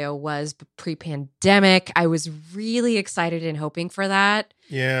Google I/O was pre-pandemic. I was really excited and hoping for that.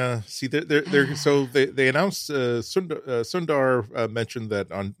 Yeah. See, so they announced, Sundar mentioned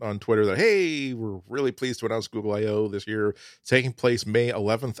that on Twitter that, hey, we're really pleased to announce Google I/O this year, taking place May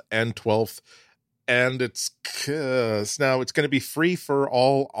 11th and 12th. And it's going to be free for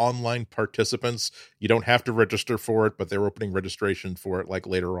all online participants. You don't have to register for it, but they're opening registration for it like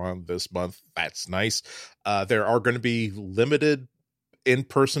later on this month. That's nice. There are going to be limited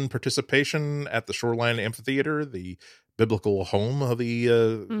in-person participation at the Shoreline Amphitheater, the biblical home of the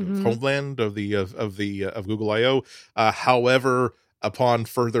homeland of Google I/O. However, upon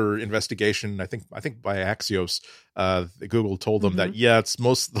further investigation, I think by Axios, Google told them that, it's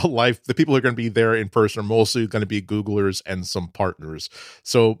most of the people who are going to be there in person are mostly going to be Googlers and some partners.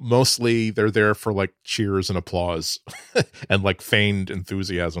 So mostly they're there for like cheers and applause and like feigned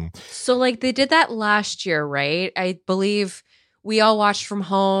enthusiasm. So like they did that last year, right? I believe we all watched from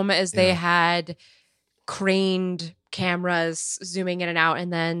home as they had craned cameras zooming in and out.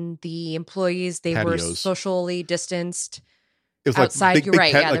 And then the employees, they were socially distanced. It was outside. like You're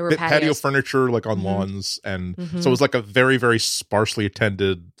right. like there were patio furniture, like on lawns, and so it was like a very, very sparsely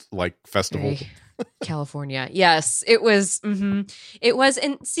attended like festival. Very California. Yes, it was. It was.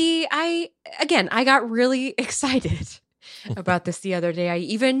 And see, I got really excited about this the other day. I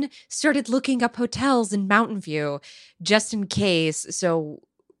even started looking up hotels in Mountain View just in case. So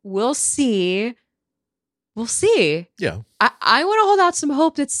we'll see. We'll see. Yeah. I want to hold out some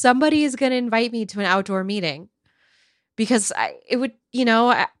hope that somebody is going to invite me to an outdoor meeting, because I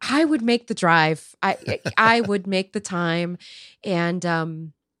would make the drive. I would make the time.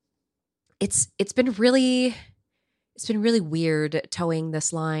 And it's been really weird towing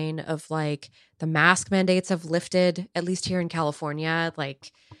this line of like the mask mandates have lifted, at least here in California.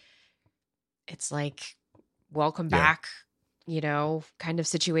 Like, it's like, welcome back, kind of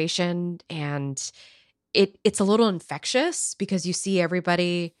situation. And it's a little infectious because you see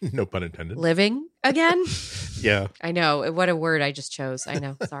everybody, no pun intended, living again. Yeah. I know. What a word I just chose. I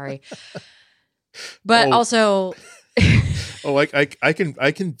know. Sorry. But also I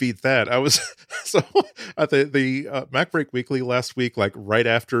can beat that. I was so at the Mac Break Weekly last week, like right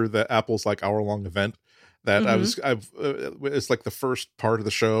after the Apple's like hour-long event, that it's like the first part of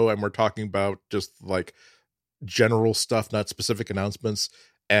the show, and we're talking about just like general stuff, not specific announcements.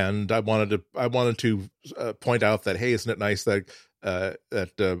 And I wanted to point out that, hey, isn't it nice that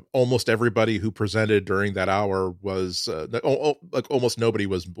almost everybody who presented during that hour was like almost nobody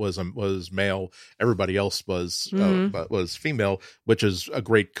was male. Everybody else was female, which is a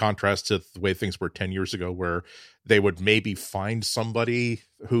great contrast to the way things were 10 years ago, where they would maybe find somebody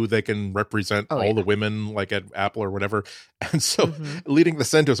who they can represent the women, like at Apple or whatever. And so leading the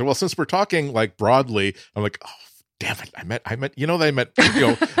sentence, well, since we're talking like broadly, I'm like, oh, damn it! I meant,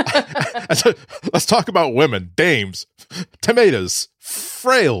 let's talk about women, dames, tomatoes,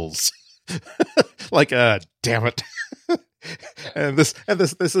 frails. Like, damn it! This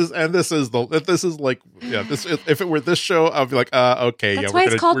is like, yeah. This, if it were this show, I'd be like, okay, that's why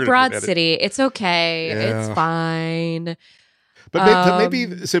it's called Broad City. It's okay. Yeah. It's fine. But maybe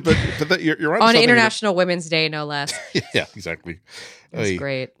you're on International Women's Day, no less. Yeah, exactly. That's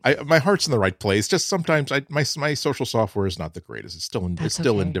great. My heart's in the right place. Just sometimes my social software is not the greatest. It's still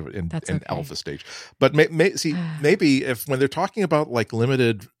in alpha stage. But maybe if when they're talking about like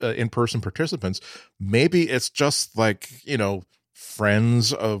limited in-person participants, maybe it's just like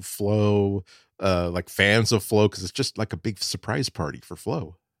friends of Flow, like fans of Flow, because it's just like a big surprise party for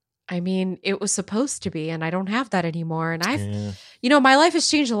Flow. I mean, it was supposed to be, and I don't have that anymore. And my life has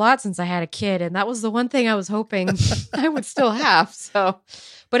changed a lot since I had a kid, and that was the one thing I was hoping I would still have. So,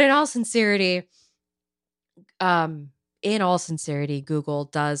 but in all sincerity, Google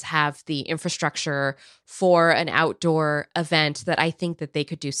does have the infrastructure for an outdoor event that I think that they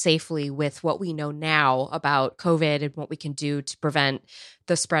could do safely with what we know now about COVID and what we can do to prevent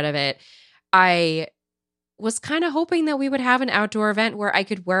the spread of it. I was kind of hoping that we would have an outdoor event where I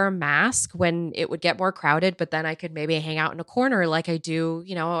could wear a mask when it would get more crowded, but then I could maybe hang out in a corner like I do,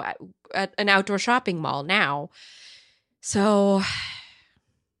 at an outdoor shopping mall now. So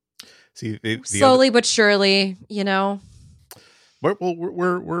slowly but surely,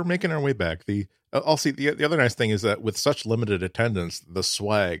 we're making our way back. The other nice thing is that with such limited attendance, the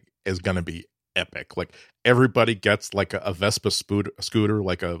swag is going to be epic. Like everybody gets like a Vespa scooter,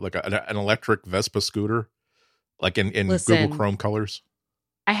 like an electric Vespa scooter. Like in Google Chrome colors.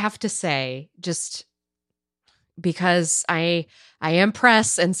 I have to say, just because I am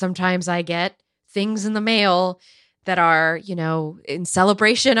press, and sometimes I get things in the mail that are, in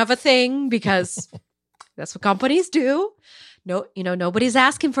celebration of a thing, because that's what companies do. No, nobody's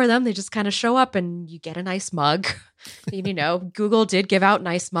asking for them. They just kind of show up and you get a nice mug. Google did give out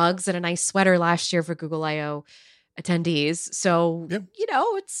nice mugs and a nice sweater last year for Google I/O attendees. So,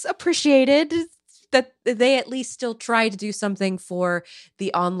 it's appreciated that they at least still try to do something for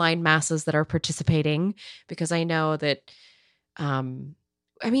the online masses that are participating, because I know that,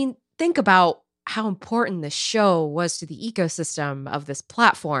 think about how important this show was to the ecosystem of this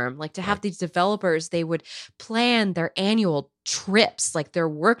platform. Like, to have these developers, they would plan their annual trips, like their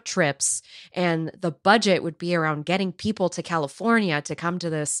work trips, and the budget would be around getting people to California to come to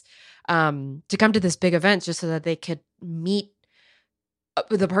this big event, just so that they could meet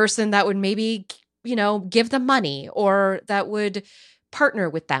the person that would maybe give them money, or that would partner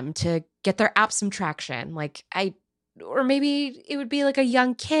with them to get their app some traction. Or maybe it would be like a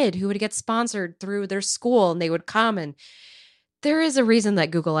young kid who would get sponsored through their school, and they would come and there is a reason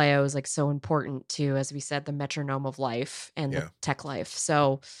that Google I/O is like so important to, as we said, the metronome of life and the tech life.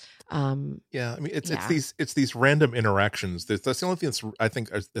 So, I mean, it's these random interactions. That's the only thing I think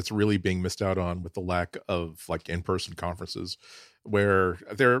that's really being missed out on with the lack of like in-person conferences, where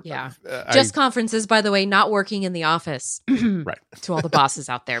they're just conferences. By the way, not working in the office. Right. To all the bosses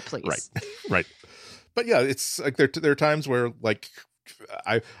out there, please. Right. But yeah, it's like there are times where like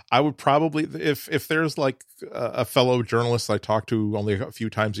I would probably, if there's like a fellow journalist I talk to only a few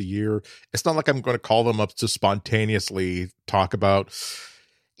times a year, it's not like I'm going to call them up to spontaneously talk about.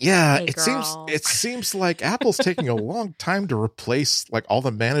 Yeah, hey, it seems like Apple's taking a long time to replace like all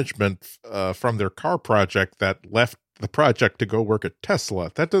the management from their car project that left the project to go work at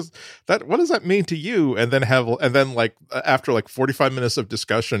Tesla. What does that mean to you? And then like after like 45 minutes of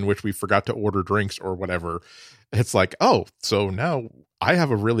discussion, which we forgot to order drinks or whatever, it's like, oh, so now I have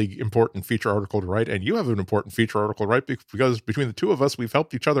a really important feature article to write, and you have an important feature article to write because between the two of us, we've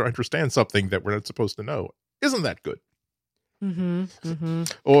helped each other understand something that we're not supposed to know. Isn't that good? Mm-hmm, mm-hmm.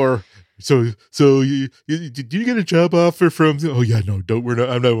 Or so you did you get a job offer from? Oh yeah, no, don't.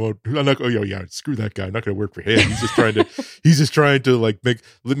 I'm not. Oh yeah, screw that guy. I'm not going to work for him. He's just trying to like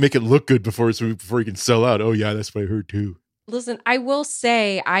make it look good before he can sell out. Oh yeah, that's what I heard too. Listen, I will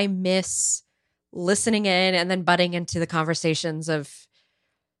say I miss listening in and then butting into the conversations of,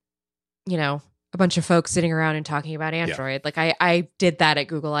 you know, a bunch of folks sitting around and talking about Android. Like I did that at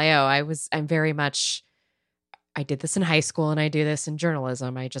Google I/O. I did this in high school and I do this in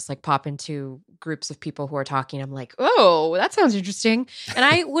journalism. I just like pop into groups of people who are talking. I'm like, oh, that sounds interesting. And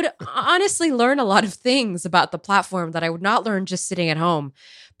I would honestly learn a lot of things about the platform that I would not learn just sitting at home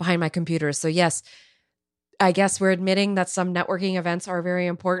behind my computer. So yes, I guess we're admitting that some networking events are very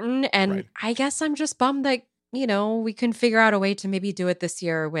important. And right. I guess I'm just bummed that, you know, we couldn't figure out a way to maybe do it this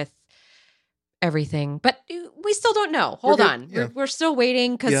year with everything. But we still don't know. Hold on. Yeah. We're still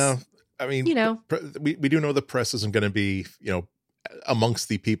waiting because... I mean, you know, we do know the press isn't going to be, you know, amongst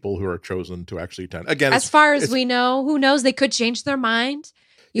the people who are chosen to actually attend. Again, as far as we know, who knows? They could change their mind.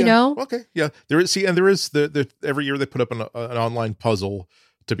 You know? Okay. Yeah. There is the every year they put up an online puzzle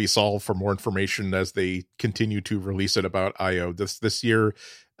to be solved for more information as they continue to release it about I/O. This year,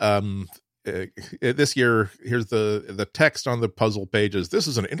 here's the text on the puzzle pages. This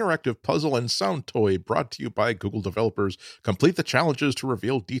is an interactive puzzle and sound toy brought to you by Google developers. Complete the challenges to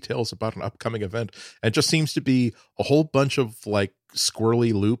reveal details about an upcoming event. And it just seems to be a whole bunch of like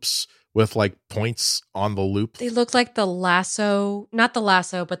squirrely loops with like points on the loop. They look like the lasso, not the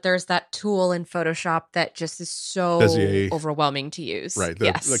lasso, but there's that tool in Photoshop that just is so Bezier, overwhelming to use. Right.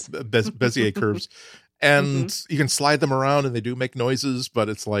 Like the Bezier curves. And you can slide them around and they do make noises, but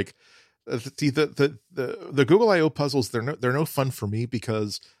it's like, the Google I/O puzzles, they're no fun for me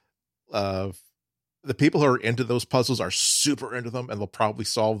because the people who are into those puzzles are super into them and they'll probably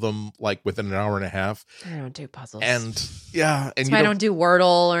solve them like within an hour and a half. I don't do puzzles. And that's why I don't do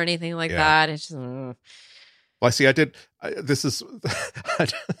Wordle or anything like that. It's just well, I see. There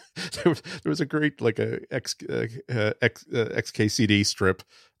was a great like a XKCD strip.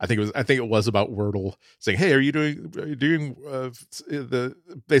 I think it was about Wordle saying, "Hey, are you doing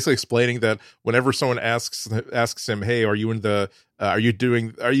basically explaining that whenever someone asks him, "Hey, are you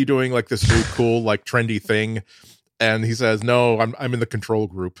doing like this really cool like trendy thing?" and he says, "No, I'm in the control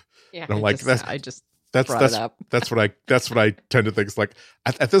group." Yeah, and I'm like, that's what I tend to think. It's like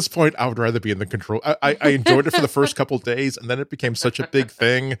at this point, I would rather be in the control. I enjoyed it for the first couple of days, and then it became such a big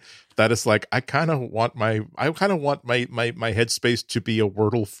thing that it's like I kind of want my headspace to be a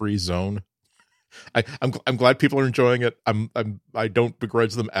Wordle free zone. I'm glad people are enjoying it. I don't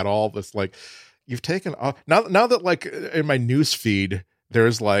begrudge them at all. It's like you've taken off now that like in my news feed.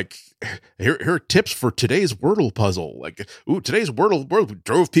 There's like, here are tips for today's Wordle puzzle. Like, ooh, today's Wordle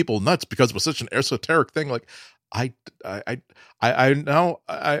drove people nuts because it was such an esoteric thing. Like, I now,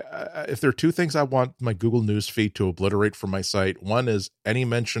 if there are two things I want my Google News feed to obliterate from my site, one is any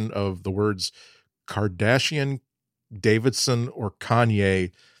mention of the words Kardashian, Davidson, or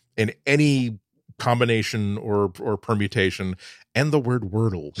Kanye in any combination or permutation, and the word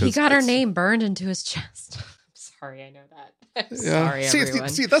Wordle. He got her name burned into his chest. Sorry, I know that. Sorry, everyone.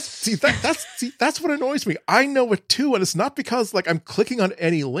 That's what annoys me. I know it too, and it's not because like I'm clicking on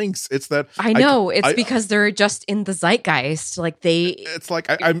any links. It's that I know it's because they're just in the zeitgeist. Like it's like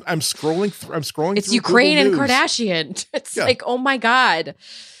I'm scrolling. I'm scrolling. It's Ukraine and Kardashian. It's like, oh my god,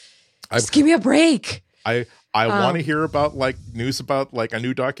 just give me a break. I want to hear about like news about like a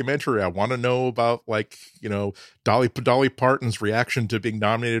new documentary. I want to know about like, you know, Dolly Parton's reaction to being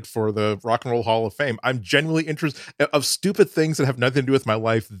nominated for the Rock and Roll Hall of Fame. I'm genuinely interested of stupid things that have nothing to do with my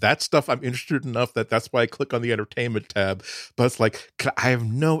life. That stuff I'm interested enough that's why I click on the entertainment tab. But it's like, I have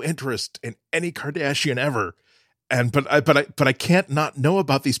no interest in any Kardashian ever. And but I can't not know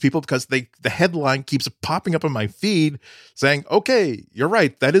about these people because the headline keeps popping up on my feed saying, okay, you're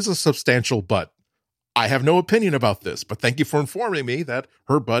right, that is a substantial butt. I have no opinion about this, but thank you for informing me that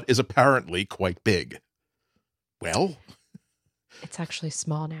her butt is apparently quite big. Well, it's actually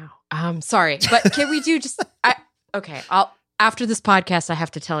small now. Sorry, but can we do just okay, after this podcast I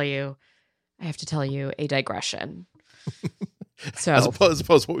have to tell you a digression. So as opposed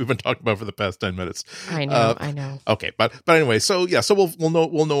to what we've been talking about for the past 10 minutes. I know. Okay, but anyway, so we'll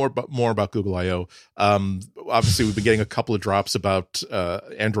know more about Google I/O. Obviously, we've been getting a couple of drops about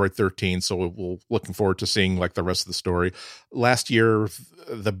Android 13, so we're looking forward to seeing like the rest of the story. Last year,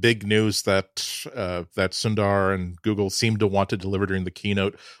 the big news that Sundar and Google seemed to want to deliver during the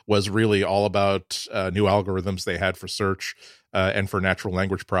keynote was really all about new algorithms they had for search and for natural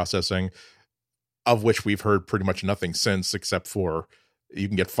language processing, of which we've heard pretty much nothing since, except for you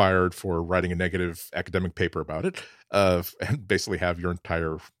can get fired for writing a negative academic paper about it, and basically have your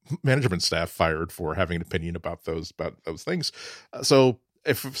entire management staff fired for having an opinion about those things. So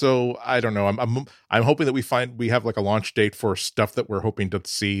I don't know. I'm hoping that we have like a launch date for stuff that we're hoping to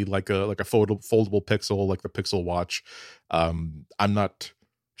see, like a foldable Pixel, like the Pixel Watch. I'm not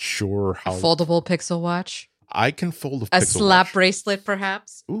sure how foldable Pixel Watch. I can fold a slap watch. Bracelet,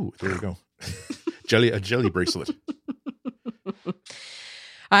 perhaps. Ooh, there you go. A jelly bracelet.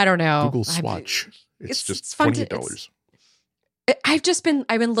 I don't know. Google Swatch. It's just $28.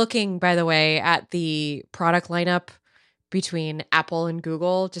 I've been looking, by the way, at the product lineup between Apple and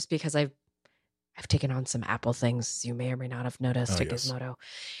Google, just because I've taken on some Apple things you may or may not have noticed at Gizmodo.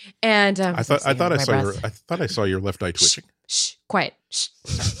 And I thought I saw your left eye twitching. Shh, quiet. Shh.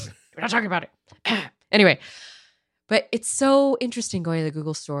 We're not talking about it. Anyway, but it's so interesting going to the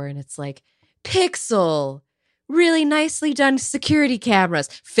Google store and it's like Pixel, really nicely done security cameras,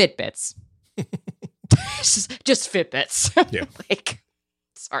 Fitbits. just Fitbits. Yeah. Like,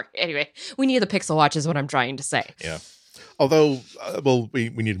 sorry. Anyway, we need the Pixel Watch is what I'm trying to say. Yeah. Although, we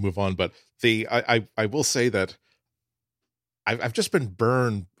need to move on, but I will say that I've just been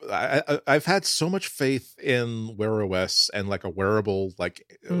burned. I've had so much faith in Wear OS and like a wearable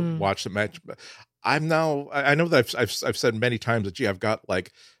watch that match. I know that I've said many times that I've got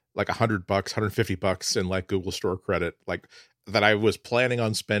like $100, $150 in like Google Store credit, like that I was planning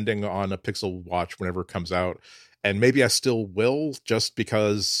on spending on a Pixel Watch whenever it comes out, and maybe I still will, just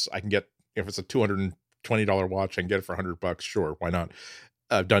because I can get, if it's a $220 watch, I can get it for $100. Sure, why not?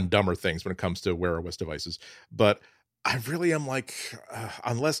 I've done dumber things when it comes to Wear OS devices, but I really am like,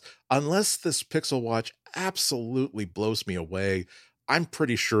 unless this Pixel Watch absolutely blows me away, I'm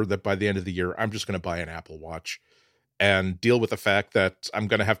pretty sure that by the end of the year, I'm just going to buy an Apple Watch and deal with the fact that I'm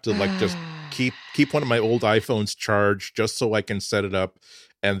going to have to like just keep one of my old iPhones charged just so I can set it up,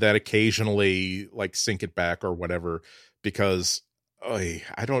 and then occasionally like sync it back or whatever, because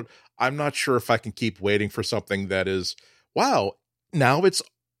I'm not sure if I can keep waiting for something that is, wow, now it's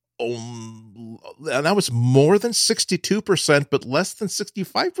more than 62%, but less than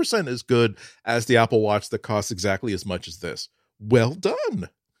 65% as good as the Apple Watch that costs exactly as much as this. Well done.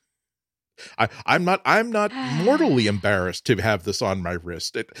 I'm not mortally embarrassed to have this on my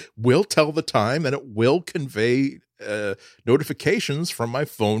wrist. It will tell the time and it will convey notifications from my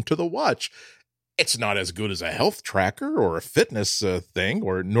phone to the watch. It's not as good as a health tracker or a fitness thing,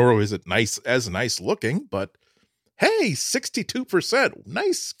 nor is it nice looking, but hey, 62%,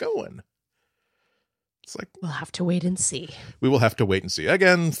 nice going. It's like, we'll have to wait and see. We will have to wait and see.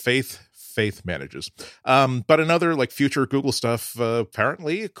 Again, faith manages. But another like future Google stuff,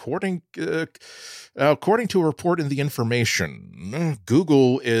 apparently, according to a report in The Information,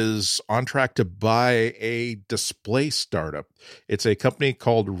 Google is on track to buy a display startup. It's a company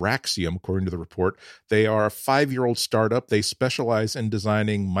called Raxium, according to the report. They are a 5-year-old startup. They specialize in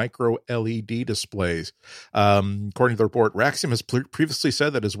designing micro LED displays. According to the report, Raxium has previously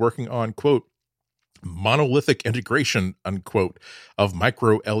said that is working on, quote, monolithic integration, unquote, of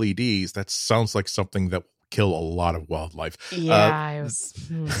micro LEDs. That sounds like something that kill a lot of wildlife. Yeah,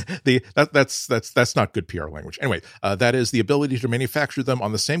 that's not good PR language. Anyway, that is the ability to manufacture them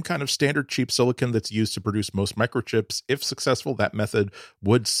on the same kind of standard cheap silicon that's used to produce most microchips. If successful, that method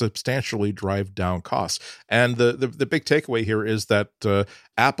would substantially drive down costs. And the big takeaway here is that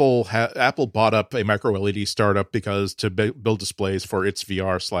Apple bought up a micro LED startup because to build displays for its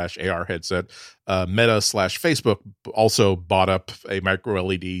VR/AR headset. Meta/Facebook also bought up a micro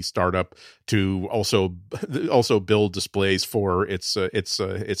LED startup to also build displays for its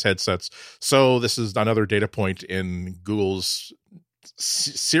headsets. So this is another data point in Google's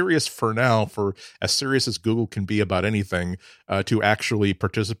serious, for now, for as serious as Google can be about anything, to actually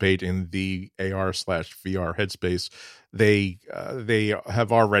participate in the AR/VR headspace. They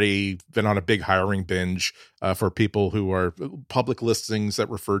have already been on a big hiring binge for people who are public listings that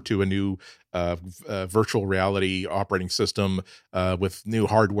refer to a new virtual reality operating system with new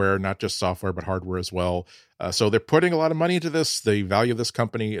hardware, not just software, but hardware as well. So they're putting a lot of money into this. The value of this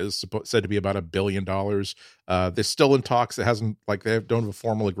company is said to be about $1 billion. They're still in talks. It hasn't, they don't have a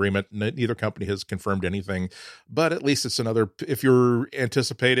formal agreement. Neither company has confirmed anything, but at least it's another, if you're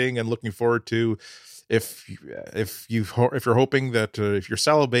anticipating and looking forward to, if you're hoping that if you're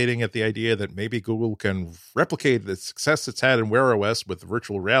salivating at the idea that maybe Google can replicate the success it's had in Wear OS with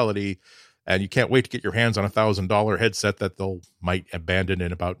virtual reality, and you can't wait to get your hands on $1,000 headset that they'll might abandon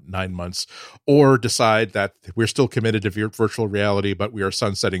in about 9 months, or decide that we're still committed to virtual reality, but we are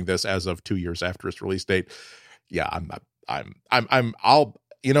sunsetting this as of 2 years after its release date. Yeah, I'll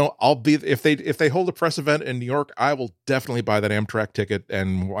be, if they hold a press event in New York, I will definitely buy that Amtrak ticket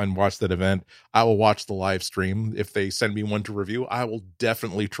and watch that event. I will watch the live stream. If they send me one to review, I will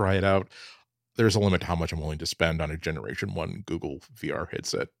definitely try it out. There's a limit to how much I'm willing to spend on a Generation 1 Google VR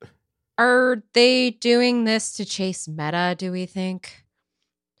headset. Are they doing this to chase Meta, do we think?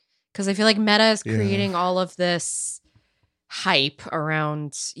 Because I feel like Meta is creating all of this hype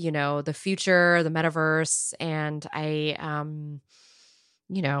around, the future, the metaverse, and I'm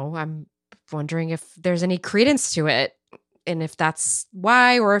wondering if there's any credence to it, and if that's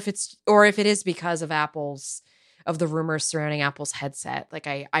why, or if it is because of the rumors surrounding Apple's headset.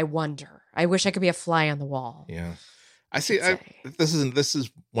 I wonder. I wish I could be a fly on the wall. Yeah. I see. This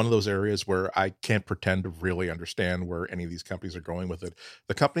is one of those areas where I can't pretend to really understand where any of these companies are going with it.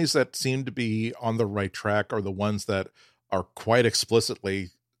 The companies that seem to be on the right track are the ones that are quite explicitly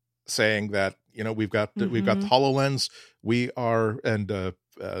saying that, we've got the HoloLens, and a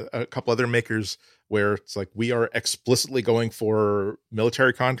couple other makers where it's we are explicitly going for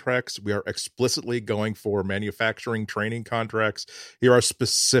military contracts. We are explicitly going for manufacturing training contracts. Here are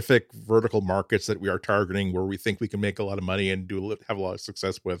specific vertical markets that we are targeting where we think we can make a lot of money and have a lot of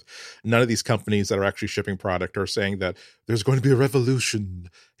success with. None of these companies that are actually shipping product are saying that there's going to be a revolution.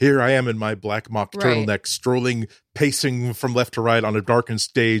 Here I am in my black mock turtleneck, strolling, pacing from left to right on a darkened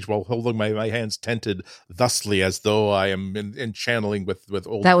stage while holding my hands tented thusly as though I am in channeling with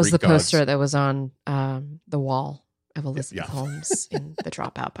old That was Greek the gods. poster that was on the wall of Elizabeth Holmes in The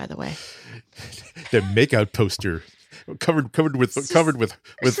Dropout, by the way. The makeout poster covered with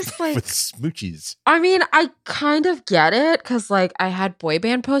smoochies. I mean, I kind of get it because I had boy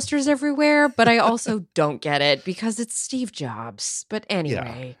band posters everywhere, but I also don't get it because it's Steve Jobs. But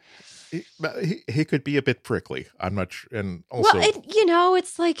anyway. He could be a bit prickly. I'm not sure. And also,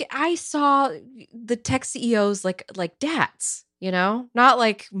 it's I saw the tech CEOs like dads, not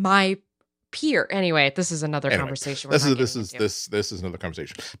like my peer. Anyway, this is another conversation. This is another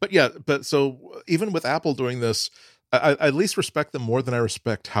conversation. But so even with Apple doing this, I at least respect them more than I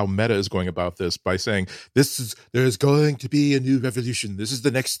respect how Meta is going about this by saying there's going to be a new revolution. This is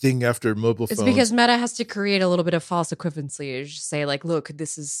the next thing after mobile phones. It's because Meta has to create a little bit of false equivalency. Just say look,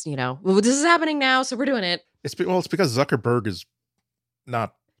 this is this is happening now, so we're doing it. It's because Zuckerberg is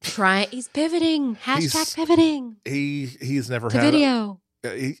not trying. He's pivoting. Hashtag pivoting. He's never had video.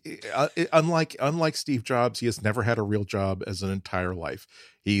 Unlike Steve Jobs, he has never had a real job as an entire life.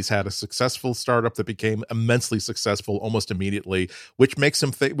 He's had a successful startup that became immensely successful almost immediately, which makes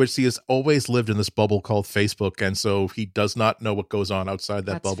him which he has always lived in this bubble called Facebook, and so he does not know what goes on outside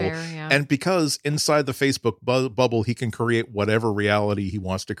that bubble. Fair, yeah. And because inside the Facebook bubble, he can create whatever reality he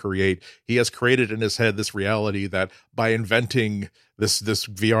wants to create. He has created in his head this reality that by inventing this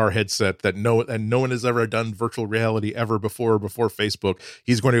VR headset that no one has ever done virtual reality ever before Facebook,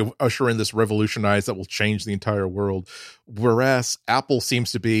 he's going to usher in this revolutionize that will change the entire world. Whereas Apple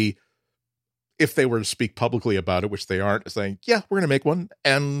seems to be, if they were to speak publicly about it, which they aren't, saying, yeah, we're going to make one.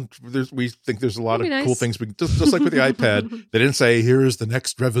 And we think there's a lot of cool things. Just like with the iPad, they didn't say, here's the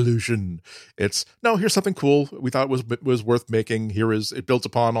next revolution. It's, no, here's something cool we thought was worth making. It builds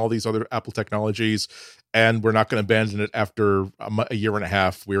upon all these other Apple technologies. And we're not going to abandon it after a year and a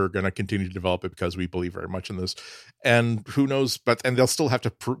half. We're going to continue to develop it because we believe very much in this. And who knows? And they'll still have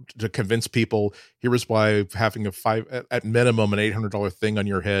to convince people. Here is why having at minimum, an $800 thing on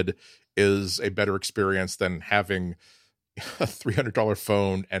your head is a better experience than having a $300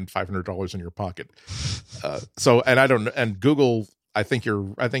 phone and $500 in your pocket. And Google, I think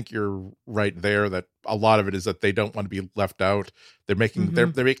you're right there that a lot of it is that they don't want to be left out. They're making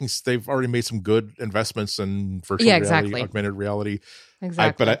they've already made some good investments in virtual reality, augmented reality.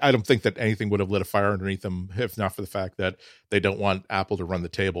 Exactly. But I don't think that anything would have lit a fire underneath them if not for the fact that they don't want Apple to run the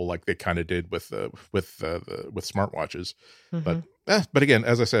table like they kind of did with smartwatches. But again,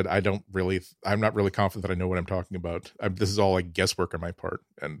 as I said, I'm not really confident that I know what I'm talking about. This is all like guesswork on my part,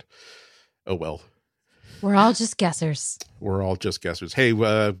 and oh well. We're all just guessers. Hey,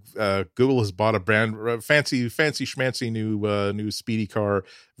 Google has bought a brand fancy schmancy new speedy car.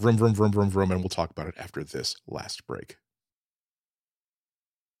 Vroom, vroom, vroom, vroom, vroom. And we'll talk about it after this last break.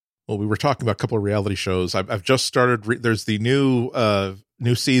 Well, we were talking about a couple of reality shows. I've just started. There's the new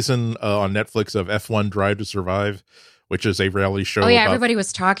season on Netflix of F1 Drive to Survive, which is a reality show. Oh yeah, everybody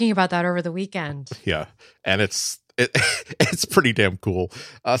was talking about that over the weekend. Yeah, and it's pretty damn cool.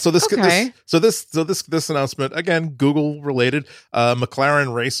 So this announcement, again, Google related,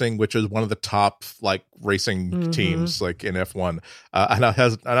 McLaren Racing, which is one of the top like racing teams like in F1,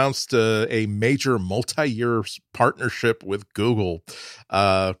 has announced a major multi-year partnership with Google.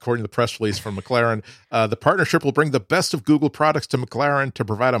 According to the press release from McLaren, the partnership will bring the best of Google products to McLaren to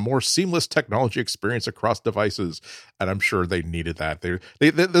provide a more seamless technology experience across devices. And I'm sure they needed that.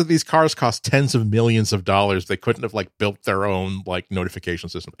 These cars cost tens of millions of dollars. They couldn't have like built their own like notification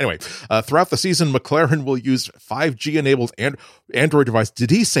system. Anyway, throughout the season, McLaren will use 5G enabled Android device.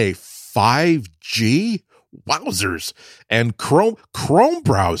 Did he say 5G? Wowzers. And Chrome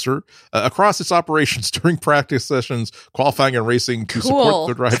browser across its operations during practice sessions, qualifying and racing to support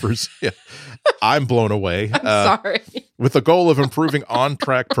the drivers. Yeah. I'm blown away. I'm sorry. With the goal of improving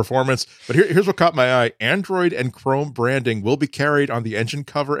on-track performance. But here's what caught my eye. Android and Chrome branding will be carried on the engine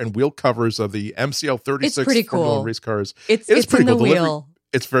cover and wheel covers of the MCL 36 it's pretty Formula cool. race cars. It's pretty in the cool. wheel.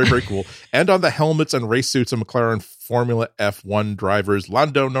 It's very, very cool. And on the helmets and race suits of McLaren Formula F1 drivers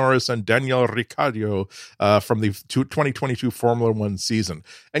Lando Norris and Daniel Ricciardo from the 2022 Formula One season.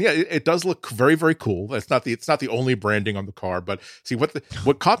 And yeah, it does look very, very cool. It's not the only branding on the car, but see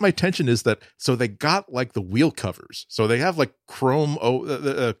what caught my attention is that so they got like the wheel covers. So they have like Chrome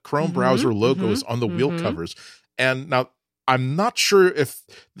browser logos on the wheel covers. And now I'm not sure if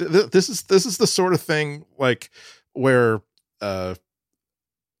this is the sort of thing like where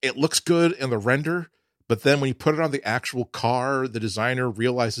it looks good in the render, but then when you put it on the actual car, the designer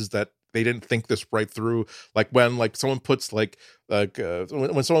realizes that they didn't think this right through. Like when someone puts when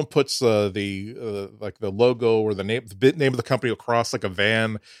someone puts the logo or the name of the company across like a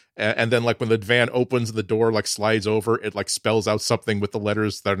van, and then like when the van opens and the door like slides over, it like spells out something with the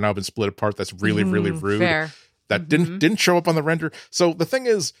letters that have now been split apart. That's really really rude. Fair. That didn't show up on the render. So the thing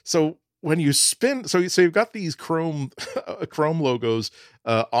is, when you spin, so you've got these Chrome logos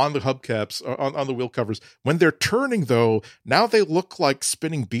on the hubcaps, on the wheel covers. When they're turning, though, now they look like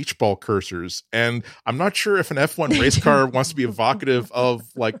spinning beach ball cursors. And I'm not sure if an F1 race car wants to be evocative of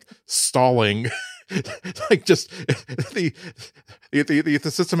like stalling. Like just the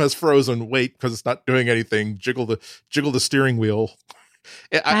system has frozen. Wait, because it's not doing anything. Jiggle the steering wheel.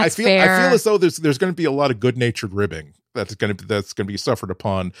 I feel as though there's going to be a lot of good-natured ribbing that's going to be suffered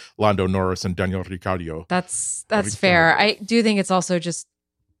upon Lando Norris and Daniel Ricciardo. That's fair. I do think it's also just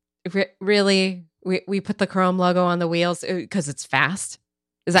really we put the Chrome logo on the wheels because it's fast.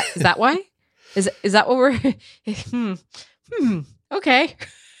 Is that why? Is that what we're? Okay.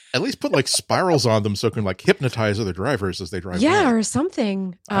 At least put like spirals on them so it can like hypnotize other drivers as they drive. Yeah, or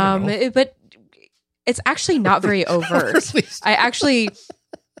something. But it's actually not very overt. I actually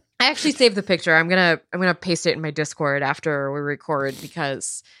saved the picture. I'm gonna paste it in my Discord after we record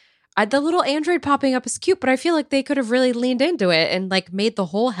because the little Android popping up is cute, but I feel like they could have really leaned into it and like made the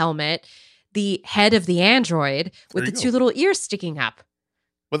whole helmet the head of the Android with the two little ears sticking up.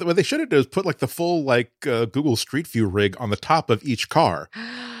 What they should have done is put like the full like Google Street View rig on the top of each car.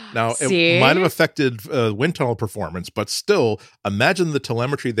 Now, it might have affected wind tunnel performance, but still, imagine the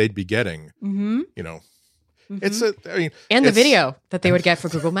telemetry they'd be getting. You know, It's a, I mean, and the video that they would get for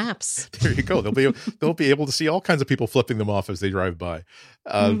Google Maps. There you go. They'll be able to see all kinds of people flipping them off as they drive by.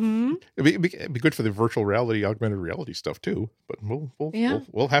 It'd be good for the virtual reality, augmented reality stuff too. But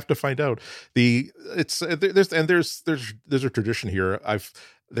we'll have to find out. There's a tradition here.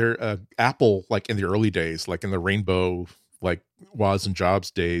 Apple, like in the early days, like in the Rainbow, like Woz and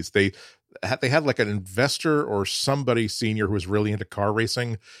Jobs days, they had like an investor or somebody senior who was really into car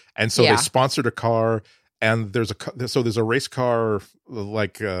racing, and so they sponsored a car. And there's a race car,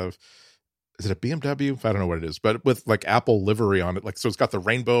 like is it a BMW? I don't know what it is, but with like Apple livery on it. Like, so it's got the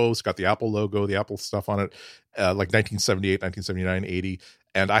rainbow, it's got the Apple logo, the Apple stuff on it, like 1978, 1979, 80.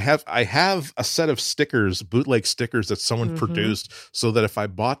 And I have a set of stickers, bootleg stickers that someone produced, so that if I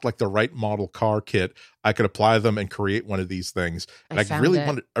bought like the right model car kit, I could apply them and create one of these things. And I really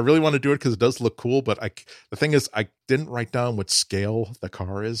want to do it because it does look cool. But the thing is, I didn't write down what scale the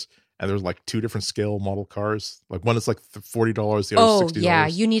car is. And there's like two different scale model cars. Like one is like $40, the other $60. Yeah,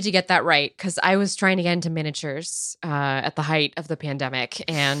 you need to get that right, because I was trying to get into miniatures at the height of the pandemic,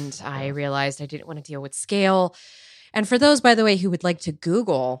 and I realized I didn't want to deal with scale. And for those, by the way, who would like to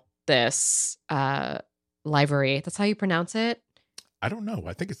Google this livery, that's how you pronounce it? I don't know.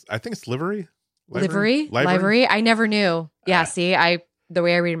 I think it's livery. Livery. I never knew. Yeah, see, the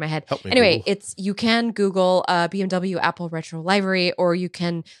way I read in my head. Anyway, Google. You can Google BMW Apple Retro Livery, or you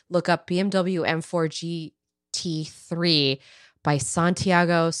can look up BMW M4 GT3 by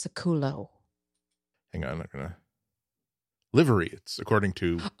Santiago Saculo. Hang on, I'm not gonna. Livery. It's according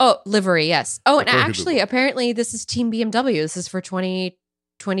to. Oh, livery. Yes. Oh, and actually, apparently, this is Team BMW. This is for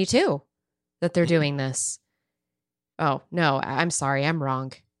 2022 that they're doing this. Oh no, I'm sorry, I'm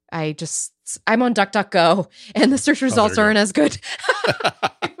wrong. I'm on DuckDuckGo, and the search results aren't as good.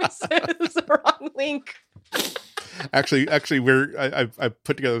 It was the wrong link. Actually, I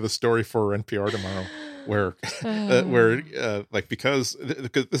put together the story for NPR tomorrow, where because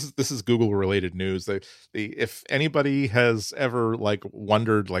this is Google related news. If anybody has ever like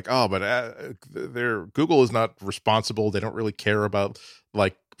wondered like, but Google is not responsible. They don't really care about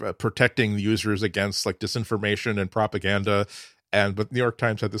like protecting users against like disinformation and propaganda. But New York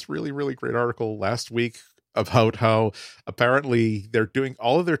Times had this really, really great article last week about how apparently they're doing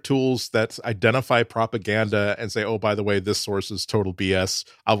all of their tools that identify propaganda and say, oh, by the way, this source is total BS.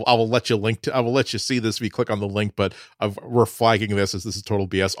 I will let you see this if you click on the link, but we're flagging this as this is total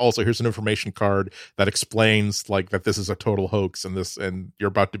BS. Also, here's an information card that explains like that this is a total hoax and you're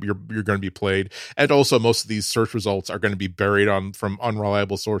going to be played. And also most of these search results are going to be buried from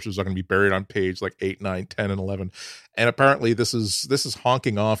unreliable sources, are going to be buried on page like 8, 9, 10, and 11. And apparently this is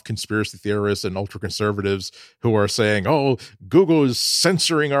honking off conspiracy theorists and ultra conservatives who are saying, oh, Google is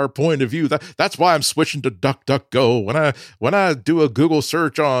censoring our point of view. That's why I'm switching to DuckDuckGo. When I do a Google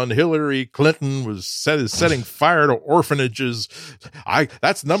search on Hillary Clinton setting fire to orphanages,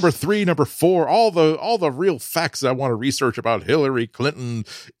 that's number 3, number 4, all the real facts that I want to research about Hillary Clinton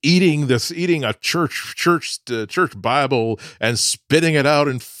eating a church Bible and spitting it out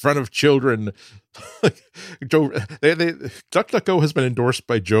in front of children. DuckDuckGo has been endorsed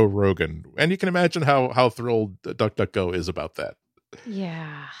by Joe Rogan, and you can imagine how thrilled DuckDuckGo is about that.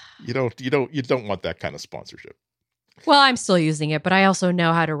 Yeah, you don't want that kind of sponsorship. Well, I'm still using it, but I also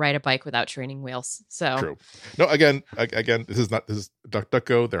know how to ride a bike without training wheels. So true. No, again, this is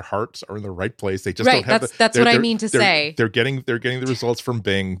DuckDuckGo. Their hearts are in the right place. They just don't have. That's what I mean to say. They're getting the results from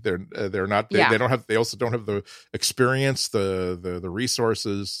Bing. They're not. They don't have. They also don't have the experience, the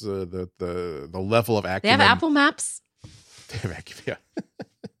resources, the level of acumen. They have Apple Maps. They have acumen. Yeah.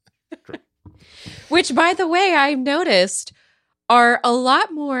 True. Which, by the way, I've noticed are a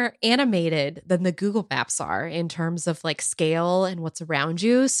lot more animated than the Google Maps are in terms of like scale and what's around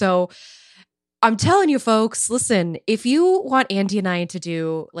you. So I'm telling you folks, listen, if you want Andy and I to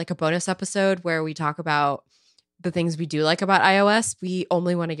do like a bonus episode where we talk about the things we do like about iOS, we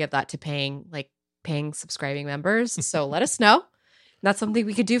only want to give that to paying subscribing members. So let us know. That's something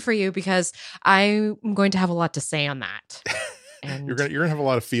we could do for you, because I'm going to have a lot to say on that. And you're gonna have a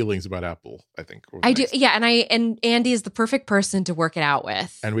lot of feelings about Apple, I think. I do, yeah. And Andy is the perfect person to work it out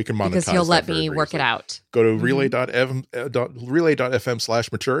with, and we can monetize because he'll let me work it out. Go to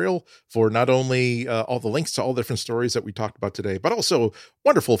relay.fm/material for not only all the links to all the different stories that we talked about today, but also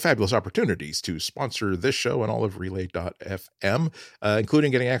wonderful, fabulous opportunities to sponsor this show and all of relay.fm,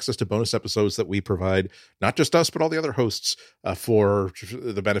 including getting access to bonus episodes that we provide, not just us, but all the other hosts for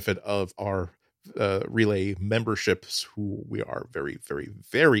the benefit of our Relay memberships, who we are very, very,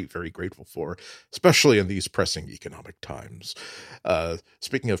 very, very grateful for, especially in these pressing economic times.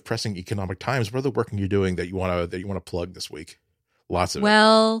 Speaking of pressing economic times, what other work are you doing that you want to plug this week? Lots of it.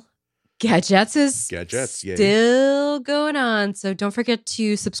 Gadgets is still going on. So don't forget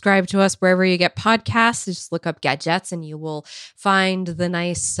to subscribe to us wherever you get podcasts. Just look up Gadgets and you will find the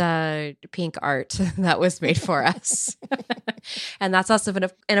nice pink art that was made for us. And that's also,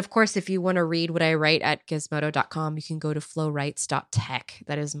 and of course, if you want to read what I write at gizmodo.com, you can go to flowwrites.tech.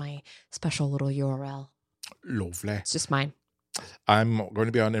 That is my special little URL. Lovely. It's just mine. I'm going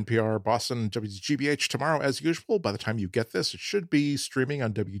to be on NPR Boston WGBH tomorrow as usual. By the time you get this, it should be streaming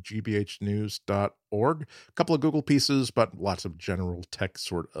on WGBHnews.org. A couple of Google pieces, but lots of general tech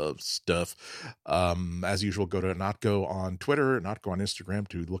sort of stuff. As usual, go to NotGo on Twitter, NotGo on Instagram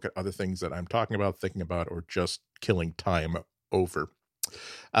to look at other things that I'm talking about, thinking about, or just killing time over.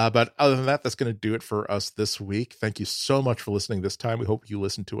 But other than that, that's going to do it for us this week. Thank you so much for listening this time. We hope you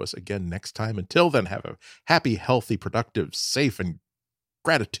listen to us again next time. Until then, have a happy, healthy, productive, safe, and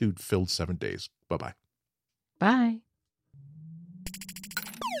gratitude-filled 7 days. Bye-bye. Bye.